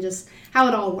working and just how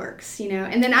it all works, you know.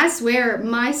 And then I swear,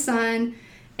 my son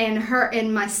and her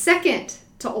and my second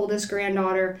to oldest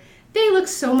granddaughter, they look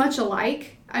so much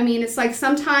alike. I mean, it's like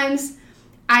sometimes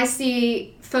I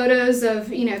see photos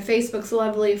of, you know, Facebook's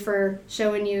lovely for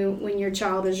showing you when your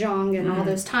child is young and all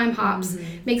those time hops.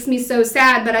 Makes me so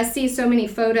sad, but I see so many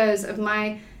photos of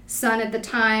my son at the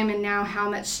time, and now how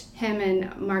much him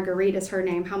and Marguerite is her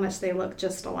name, how much they look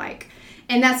just alike.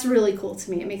 And that's really cool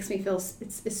to me. It makes me feel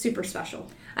it's super special.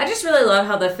 I just really love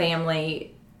how the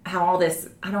family, how all this,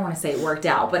 I don't want to say it worked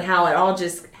out, but how it all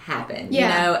just happened, you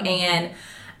know?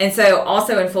 And so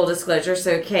also in full disclosure,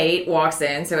 so Kate walks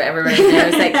in, so everybody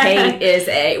knows that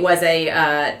Kate was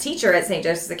a teacher at St.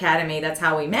 Joseph's Academy. That's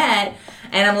how we met.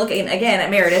 And I'm looking again at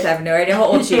Meredith. I have no idea how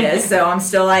old she is, so I'm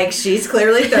still like, she's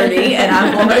clearly 30 and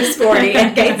I'm almost 40.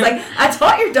 And Kate's like, "I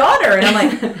taught your daughter." And I'm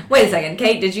like, "Wait a second,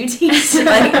 Kate, did you teach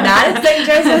like not at St.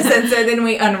 Joseph's?" And so then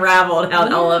we unraveled how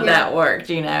all of that worked,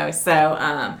 you know. So,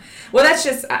 well, that's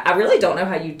just, I really don't know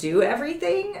how you do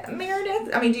everything,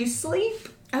 Meredith. I mean, do you sleep?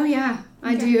 Oh, yeah,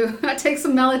 I do. I take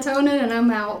some melatonin and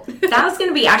I'm out. That was going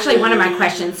to be actually one of my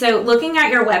questions. So looking at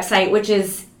your website, which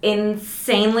is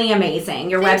insanely amazing.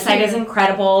 Your website is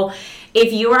incredible.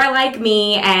 If you are like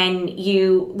me and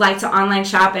you like to online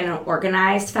shop in an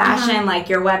organized fashion, like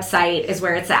your website is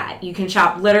where it's at. You can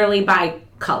shop literally by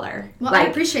color. Well, like,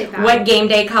 I appreciate that. What game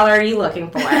day color are you looking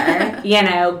for? You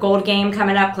know, gold game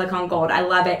coming up, click on gold. I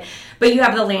love it. But you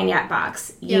have the Lanyard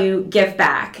box. You give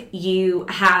back. You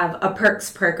have a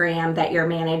perks program that you're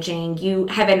managing. You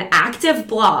have an active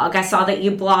blog. I saw that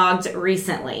you blogged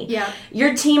recently. Yeah.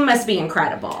 Your team must be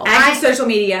incredible. Active social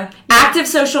media. Active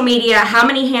social media. How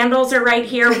many handles are right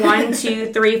here? 1,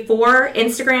 2, 3, 4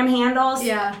 Instagram handles.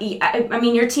 Yeah. I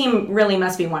mean, your team really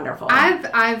must be wonderful.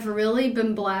 I've really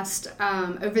been blessed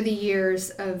over the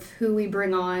years of who we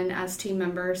bring on as team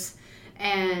members.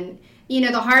 And,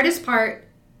 the hardest part,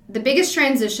 the biggest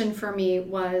transition for me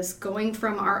was going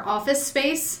from our office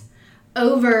space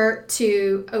over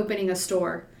to opening a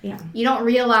store. Yeah. You don't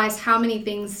realize how many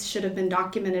things should have been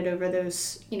documented over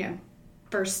those,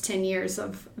 first 10 years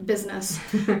of business.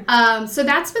 So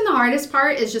that's been the hardest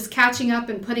part, is just catching up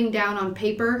and putting down on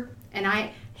paper. And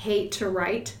I hate to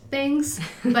write things,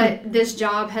 but this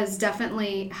job has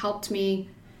definitely helped me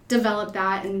develop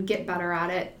that and get better at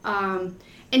it.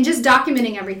 And just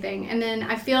documenting everything. And then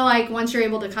I feel like once you're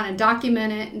able to kind of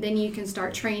document it, then you can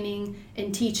start training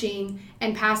and teaching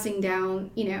and passing down,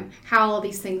 how all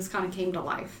these things kind of came to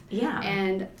life. Yeah.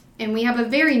 And we have a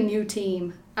very new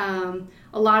team. A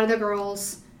lot of the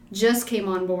girls just came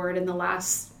on board in the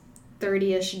last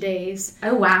 30-ish days.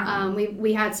 Oh, wow.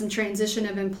 We had some transition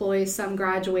of employees, some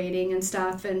graduating and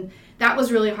stuff, and that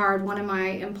was really hard. One of my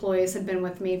employees had been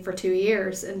with me for 2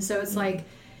 years, and so it's like,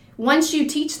 once you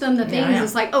teach them the things,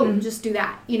 it's like, just do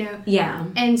that, Yeah.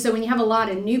 And so when you have a lot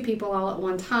of new people all at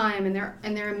one time, and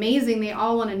they're amazing, they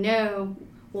all want to know,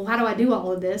 well, how do I do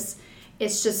all of this?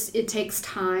 It's just, it takes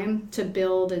time to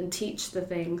build and teach the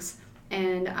things.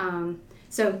 And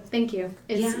so thank you.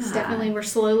 It's definitely, we're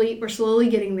slowly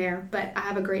getting there, but I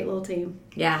have a great little team.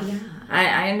 Yeah.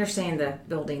 I understand the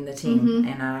building the team.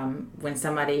 And when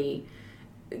somebody,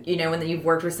 when you've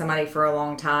worked with somebody for a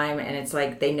long time and it's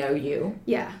like they know you.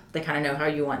 Yeah. They kind of know how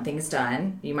you want things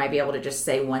done. You might be able to just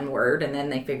say one word and then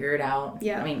they figure it out.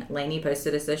 Yeah. I mean, Lainey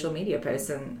posted a social media post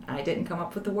and I didn't come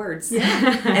up with the words.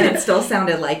 Yeah. And it still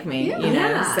sounded like me, So.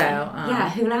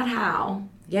 Who, not how.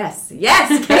 Yes,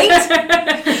 Kate.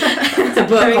 It's a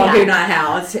book called Who Not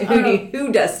How. It's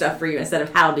who does stuff for you instead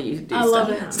of how do you do stuff. I love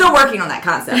it. Still working on that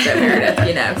concept though,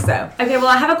 Meredith, so. Okay, well,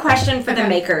 I have a question for the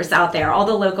makers out there, all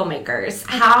the local makers.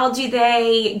 How do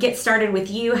they get started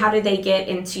with you? How do they get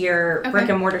into your brick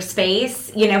and mortar space?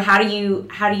 How do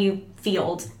you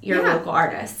field your local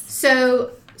artists?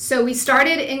 So we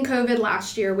started in COVID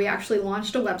last year. We actually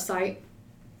launched a website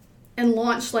and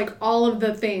launched like all of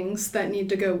the things that need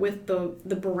to go with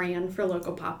the brand for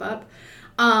Local Pop-Up.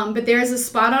 But there's a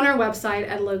spot on our website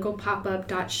at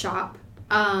localpopup.shop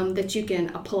that you can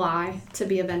apply to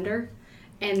be a vendor.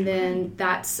 And then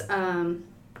that's, kind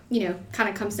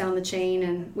of comes down the chain,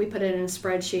 and we put it in a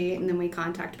spreadsheet, and then we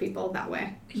contact people that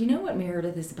way. You know what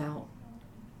Meredith is about?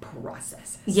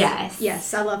 Processes.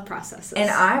 Yes, I love processes. And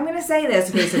I'm going to say this,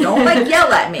 okay, so don't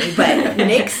yell at me, but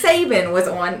Nick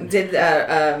Saban did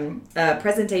a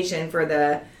presentation for I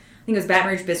think it was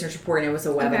Baton Rouge Business Report, and it was a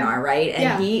webinar, right?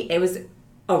 And it was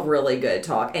a really good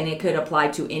talk, and it could apply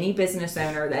to any business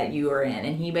owner that you are in.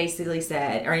 And he basically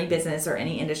said, or any business or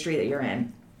any industry that you're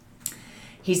in,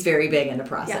 he's very big into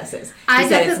processes. He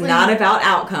said it's not about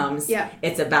outcomes.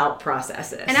 It's about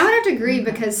processes. And I would have to agree,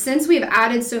 because since we've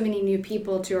added so many new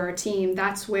people to our team,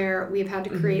 that's where we've had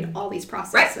to create all these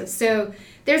processes. Right. So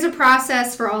there's a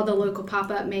process for all the local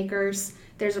pop-up makers.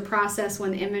 There's a process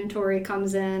when the inventory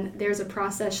comes in. There's a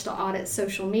process to audit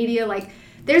social media. Like,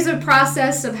 there's a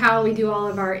process of how we do all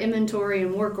of our inventory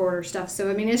and work order stuff.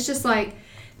 So, I mean, it's just like,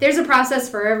 there's a process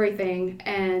for everything.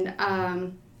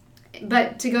 And,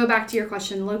 but to go back to your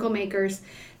question, local makers,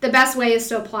 the best way is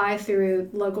to apply through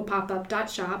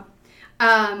localpopup.shop.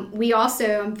 We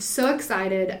also, I'm so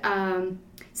excited,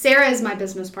 Sarah is my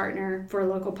business partner for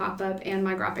Local Pop-Up and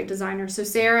my graphic designer. So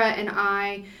Sarah and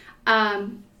I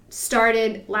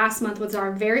started last month, was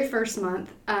our very first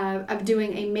month of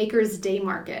doing a Maker's Day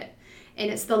Market. And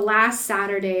it's the last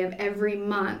Saturday of every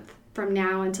month from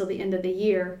now until the end of the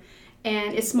year.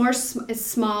 And it's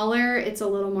smaller, it's a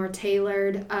little more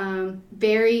tailored,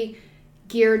 very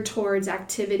geared towards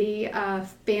activity,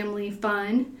 family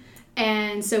fun.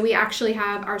 And so we actually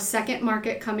have our second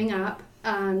market coming up,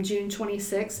 June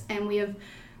 26th, and we have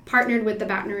partnered with the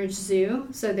Baton Rouge Zoo,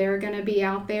 so they're going to be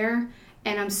out there.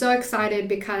 And I'm so excited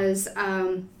because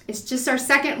it's just our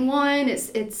second one.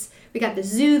 We got the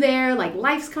zoo there, like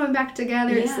life's coming back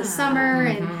together. It's the summer,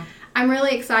 and I'm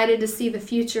really excited to see the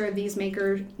future of these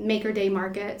Maker Day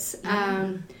markets.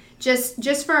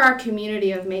 Just for our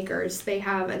community of makers, they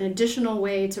have an additional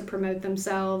way to promote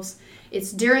themselves.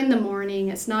 It's during the morning.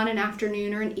 It's not an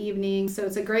afternoon or an evening, so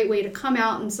it's a great way to come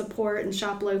out and support and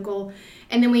shop local.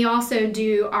 And then we also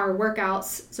do our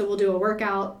workouts. So we'll do a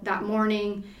workout that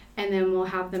morning, and then we'll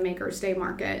have the Maker's Day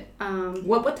Market.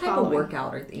 What type of following.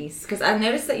 workout are these? Because I've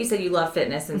noticed that you said you love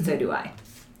fitness, and so do I.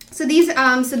 So these,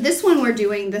 so this one we're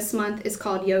doing this month is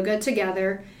called Yoga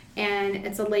Together, and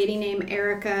it's a lady named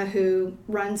Erica who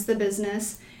runs the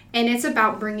business, and it's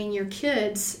about bringing your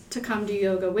kids to come do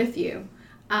yoga with you.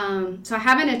 So I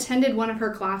haven't attended one of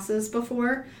her classes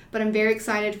before, but I'm very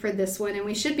excited for this one, and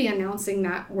we should be announcing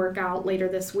that workout later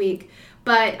this week.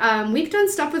 But we've done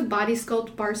stuff with Body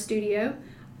Sculpt Bar Studio.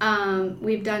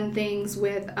 We've done things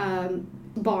with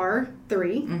Bar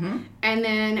 3, and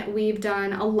then we've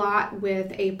done a lot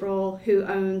with April, who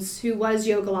was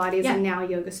Yoga Lattes and now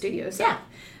Yoga Studios. Yeah.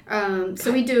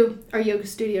 So we do our Yoga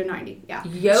Studio 90. Yeah,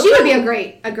 Yoga- she would be a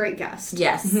great guest.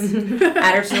 Yes.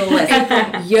 Add her to the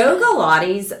list. Yoga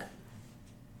Lattes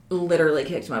literally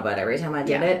kicked my butt every time I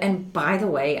did it. And by the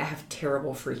way, I have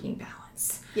terrible freaking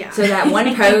balance. Yeah. So that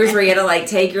one pose where you had to like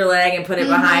take your leg and put it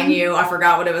behind you, I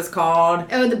forgot what it was called.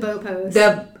 Oh, the bow pose.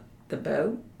 The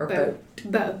bow or bow. boat?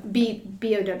 Bow.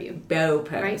 B-O-W. Bow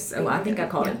pose. Right. Oh, I think I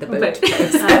called it the Boat. boat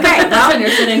pose. Okay, well, You're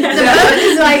sitting. The boat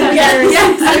is like so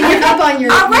you're up on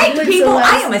your all right, glutes people, and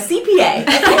I legs. am a CPA.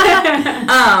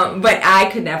 But I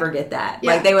could never get that.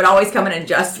 Yeah. Like, they would always come and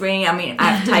adjust me. I mean,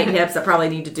 I have tight hips. I probably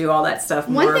need to do all that stuff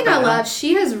more. One thing I but, love,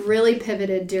 she has really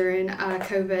pivoted during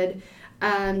COVID.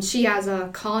 She has a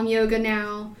calm yoga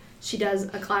now. She does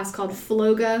a class called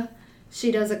Floga.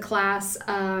 She does a class,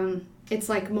 it's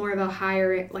like more of a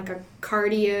higher, like a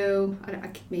cardio,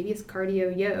 maybe it's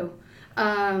cardio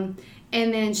and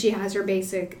then she has her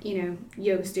basic,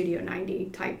 Yoga Studio 90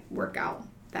 type workout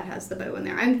that has the bow in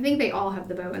there. I think they all have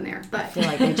the bow in there, but I feel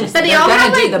like they just, but they they're all gonna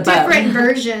have do like the bow. different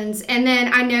versions. And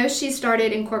then I know she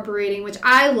started incorporating, which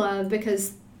I love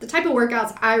because the type of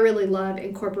workouts I really love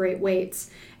incorporate weights.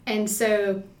 And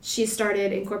so she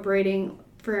started incorporating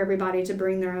for everybody to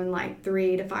bring their own like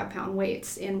 3 to 5 pound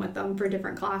weights in with them for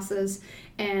different classes.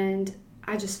 And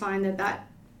I just find that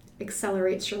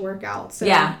accelerates your workout. So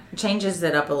Yeah, changes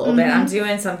it up a little bit. I'm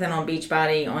doing something on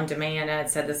Beachbody on demand. I had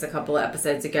said this a couple of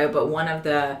episodes ago, but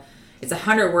it's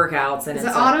 100 workouts. And is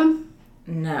it's it Autumn?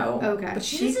 No. Okay. But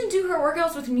she doesn't do her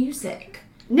workouts with music.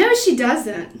 No, she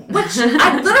doesn't. Which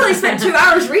I literally spent 2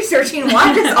 hours researching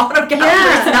why does Autumn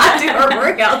Calvert not do her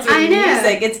workouts with I know.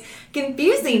 music. It's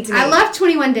confusing to me. I love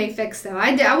 21 Day Fix though.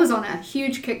 I was on a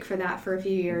huge kick for that for a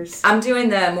few years. I'm doing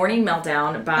the Morning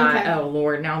Meltdown by, Okay. oh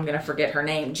Lord, now I'm going to forget her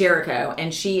name, Jericho.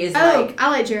 And she is Oh, like, I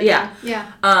like Jared. Yeah.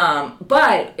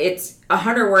 But it's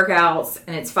 100 workouts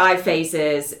and it's 5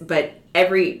 faces, but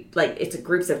it's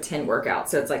groups of 10 workouts.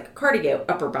 So it's like cardio,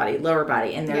 upper body, lower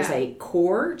body, and there's Yeah. a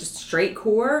core, just straight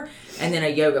core, and then a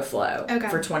yoga flow Okay.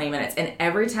 for 20 minutes. And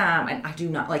every time, and I do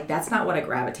not, that's not what I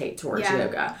gravitate towards Yeah.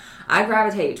 yoga. I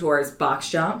gravitate towards box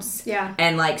jumps Yeah.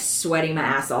 and like sweating my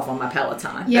ass off on my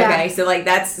Peloton. Yeah. Okay. So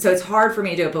so it's hard for me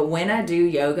to do it. But when I do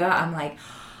yoga, I'm like,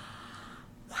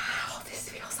 wow, this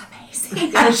feels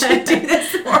amazing. I should do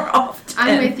this more often.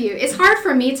 I'm with you. It's hard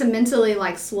for me to mentally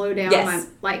slow down Yes.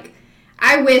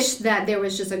 I wish that there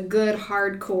was just a good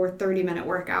hardcore 30-minute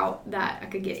workout that I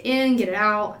could get in, get it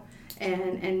out,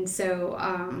 and so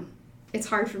it's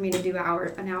hard for me to do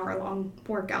an hour long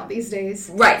workout these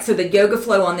days. Right, so the yoga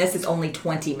flow on this is only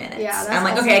 20 minutes. Yeah, that's I'm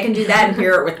like, awesome. okay, I can do that and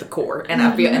pair it with the core, and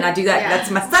I do that. Yeah.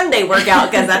 That's my Sunday workout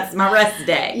because that's my rest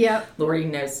day. Yep. Lori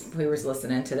knows who was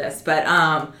listening to this, but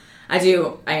I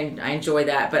enjoy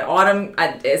that. But Autumn,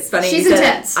 it's funny. She's you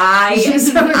said intense. it.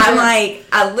 She's so I'm intense. like,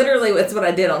 I literally, that's what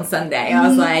I did on Sunday. I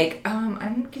was like,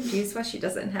 I'm confused why she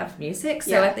doesn't have music.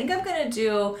 So Yeah. I think I'm gonna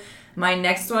do. My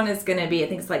next one is going to be, I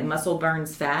think it's like Muscle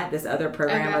Burns Fat, this other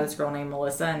program Okay. by this girl named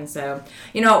Melissa. And so,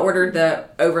 I ordered the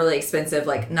overly expensive,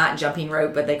 not jumping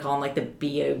rope, but they call them the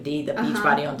BOD, the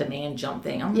Beachbody on Demand jump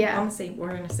thing. I'm going to see. We're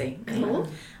going to see. Cool.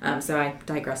 So I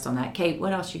digressed on that. Kate,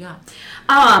 what else you got?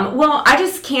 Well, I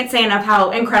just can't say enough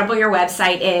how incredible your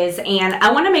website is, and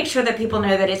I want to make sure that people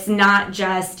know that it's not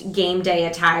just game day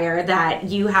attire, that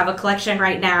you have a collection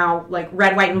right now, like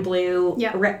red, white, and blue.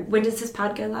 Yeah. When does this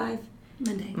pod go live?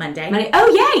 Monday.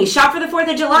 Oh, yay! Shop for the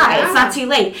 4th of July. Yeah. It's not too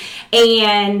late.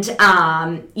 And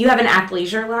you have an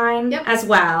athleisure line Yep. as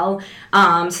well.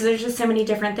 So there's just so many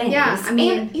different things. Yeah, I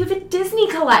mean- and you have a Disney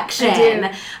collection,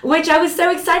 I which I was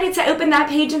so excited to open that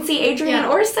page and see Adrienne Yeah.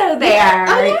 Orso there.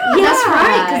 Oh yeah, that's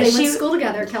right. Because they She- went to school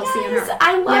together, Kelsey and Yes, her.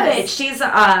 I love Yes. it. She's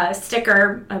a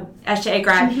sticker, a SJA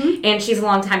grad, and she's a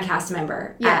longtime cast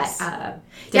member Yes. at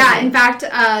Yeah, Disney. in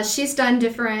fact, she's done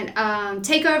different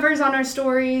takeovers on our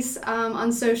stories on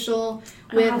social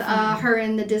with her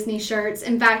in the Disney shirts.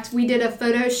 In fact, we did a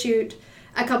photo shoot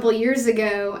a couple years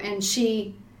ago, and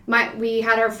we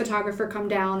had our photographer come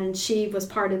down, and she was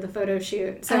part of the photo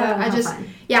shoot. So how fun.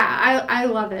 I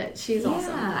love it. She's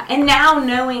awesome. And now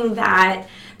knowing that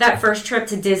first trip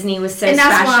to Disney was so And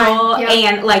that's special, why, yep.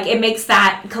 and like it makes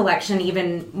that collection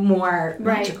even more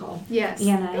magical. Yes.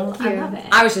 You know, Thank you. I love it.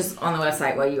 I was just on the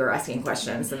website while you were asking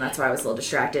questions, and that's why I was a little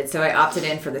distracted. So I opted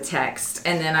in for the text,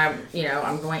 and then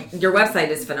I'm going. Your website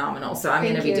is phenomenal, so I'm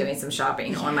going to be doing some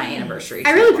shopping on my anniversary.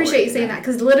 I really appreciate you saying that,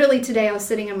 because literally today I was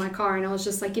sitting in my car and I was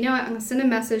just like, you know what, I'm going to send a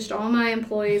message to all my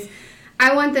employees.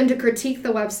 I want them to critique the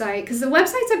website, because the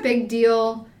website's a big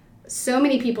deal. So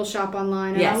many people shop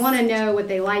online, and I want to know what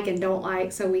they like and don't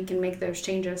like so we can make those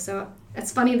changes. So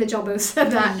it's funny that y'all both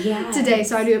said that today,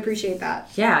 so I do appreciate that.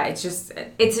 Yeah, it's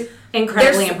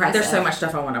incredibly impressive. There's so much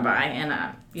stuff I want to buy,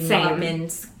 and Same.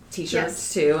 men's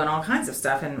t-shirts too, and all kinds of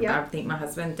stuff. And Yep. I think my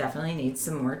husband definitely needs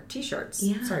some more t-shirts.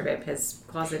 Yeah. Sorry, babe, his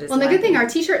closet is. Well, the good thing, lacking. our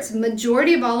t-shirts,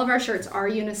 majority of all of our shirts are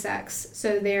unisex,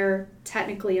 so they're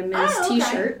technically a men's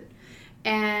t-shirt.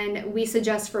 And we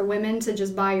suggest for women to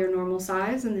just buy your normal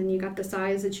size, and then you got the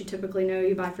size that you typically know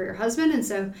you buy for your husband, and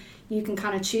so you can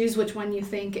kind of choose which one you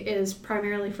think is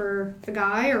primarily for the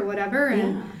guy or whatever.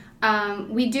 And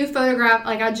we do photograph,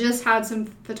 like I just had some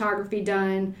photography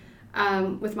done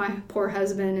with my poor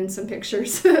husband and some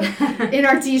pictures in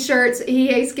our t-shirts. He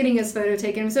hates getting his photo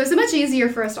taken, so it's much easier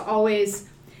for us to always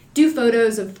do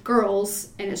photos of girls,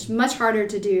 and it's much harder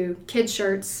to do kids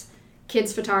shirts,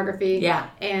 kids photography,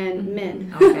 and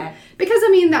men. Okay. Because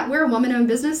that we're a woman-owned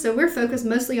business, so we're focused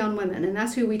mostly on women, and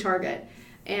that's who we target.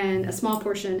 And a small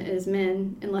portion is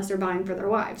men, unless they're buying for their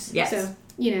wives. Yes. So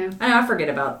I forget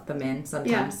about the men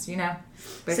sometimes.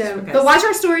 But watch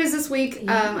our stories this week.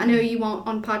 I know you won't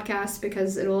on podcast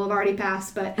because it will have already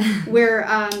passed, but we're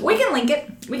we can link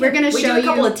it. We're going to show do a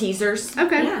couple you of teasers.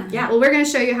 Okay. Yeah. Well, we're going to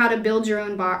show you how to build your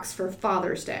own box for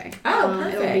Father's Day. Oh,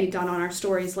 perfect. It'll be done on our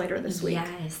stories later this week.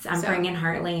 Yes, I'm bringing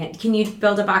Hartley. Can you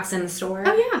build a box in the store?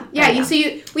 Oh yeah.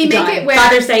 We make it where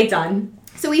Father's Day done.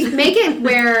 So we make it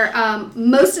where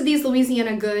most of these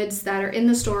Louisiana goods that are in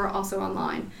the store are also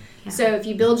online. Yeah. So if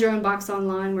you build your own box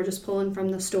online, we're just pulling from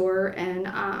the store,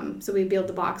 and so we build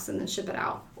the box and then ship it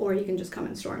out. Or you can just come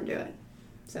in store and do it.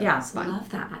 So it's fun. I love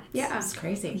that. Yeah. It's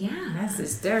crazy. Yeah.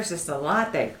 There's just a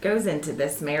lot that goes into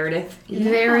this, Meredith. Yeah.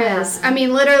 There is.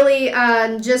 Literally,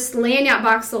 just laying out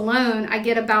box alone, I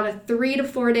get about a 3 to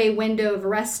 4 day window of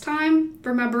rest time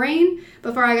for my brain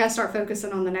before I got to start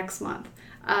focusing on the next month.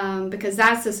 Because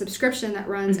that's a subscription that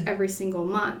runs every single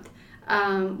month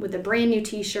with a brand new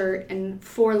t-shirt and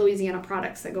 4 Louisiana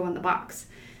products that go in the box.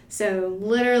 So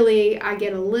literally I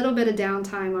get a little bit of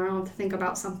downtime where I don't have to think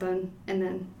about something, and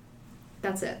then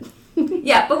that's it.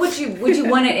 Yeah, but would you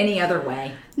want it any other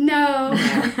way? No.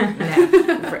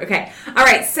 No. Okay. All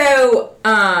right. So,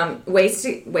 ways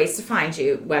to find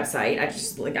you. Website. I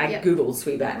googled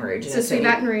Sweet Baton Rouge. So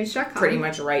sweetbatonrouge.com. Pretty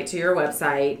much right to your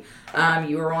website.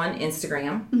 You are on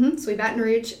Instagram. Mm-hmm. Sweet Baton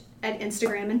Rouge at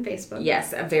Instagram and Facebook.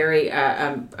 Yes, a very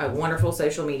a wonderful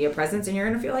social media presence, and you're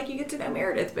going to feel like you get to know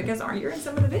Meredith because you're in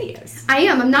some of the videos. I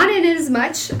am. I'm not in it as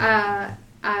much.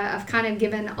 I've kind of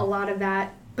given a lot of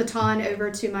that baton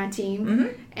over to my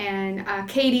team, and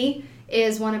Katie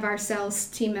is one of our sales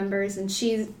team members, and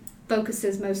she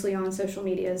focuses mostly on social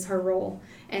media as her role,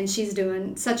 and she's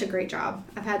doing such a great job.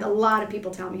 I've had a lot of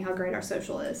people tell me how great our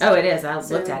social is. Oh, it is. I've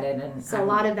looked at it, and so a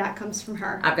lot of that comes from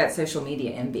her. I've got social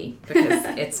media envy because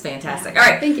it's fantastic. All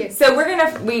right, thank you. So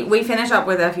we finish up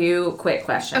with a few quick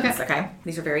questions. Okay,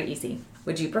 these are very easy.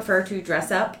 Would you prefer to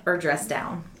dress up or dress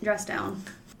down? Dress down.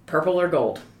 Purple or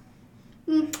gold?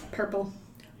 Purple.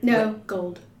 No,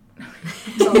 gold.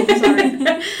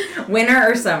 Sorry. Winter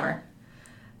or summer?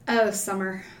 Oh,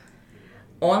 summer.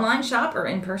 Online shop or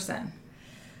in person?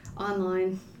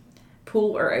 Online.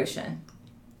 Pool or ocean?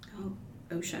 Oh,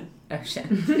 ocean.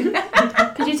 Ocean.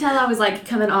 Could you tell I was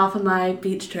coming off of my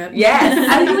beach trip?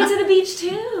 Yes. You went to the beach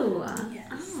too. Yes.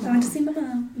 Oh. I went to see my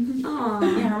mom. Mm-hmm.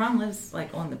 Oh. Yeah, her mom lives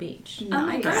on the beach. Oh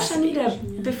my gosh, I need to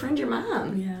befriend your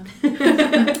mom. Yeah.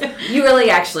 You really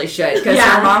actually should, because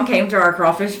her mom came to our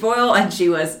crawfish boil and she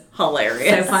was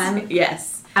hilarious. So fun.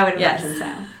 Yes. I would imagine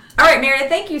so. All right, Meredith,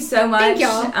 thank you so much. Thank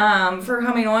y'all. For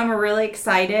coming on. We're really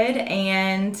excited.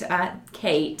 And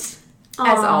Kate,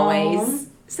 as always,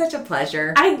 such a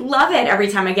pleasure. I love it every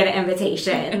time I get an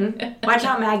invitation. Watch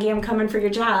out, Maggie, I'm coming for your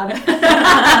job.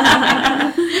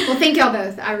 Well, thank y'all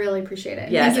both. I really appreciate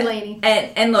it. Yes. Thank you, Lainey.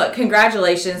 And look,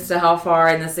 congratulations to how far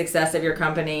and the success of your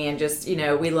company. And just,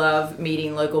 we love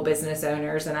meeting local business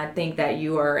owners. And I think that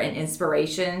you are an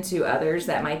inspiration to others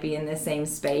that might be in the same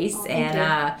space. Thank you.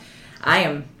 I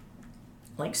am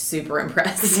like super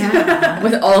impressed Yeah.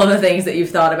 with all of the things that you've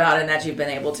thought about and that you've been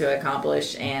able to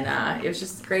accomplish. And it was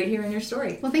just great hearing your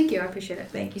story. Well, thank you. I appreciate it.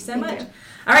 Thank you so Thank much. you.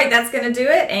 All right, that's going to do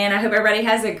it. And I hope everybody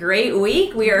has a great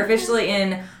week. We are officially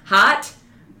in hot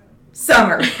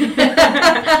summer.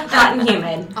 Hot and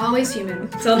humid. Always human.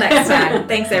 Till next time.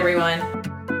 Thanks, everyone.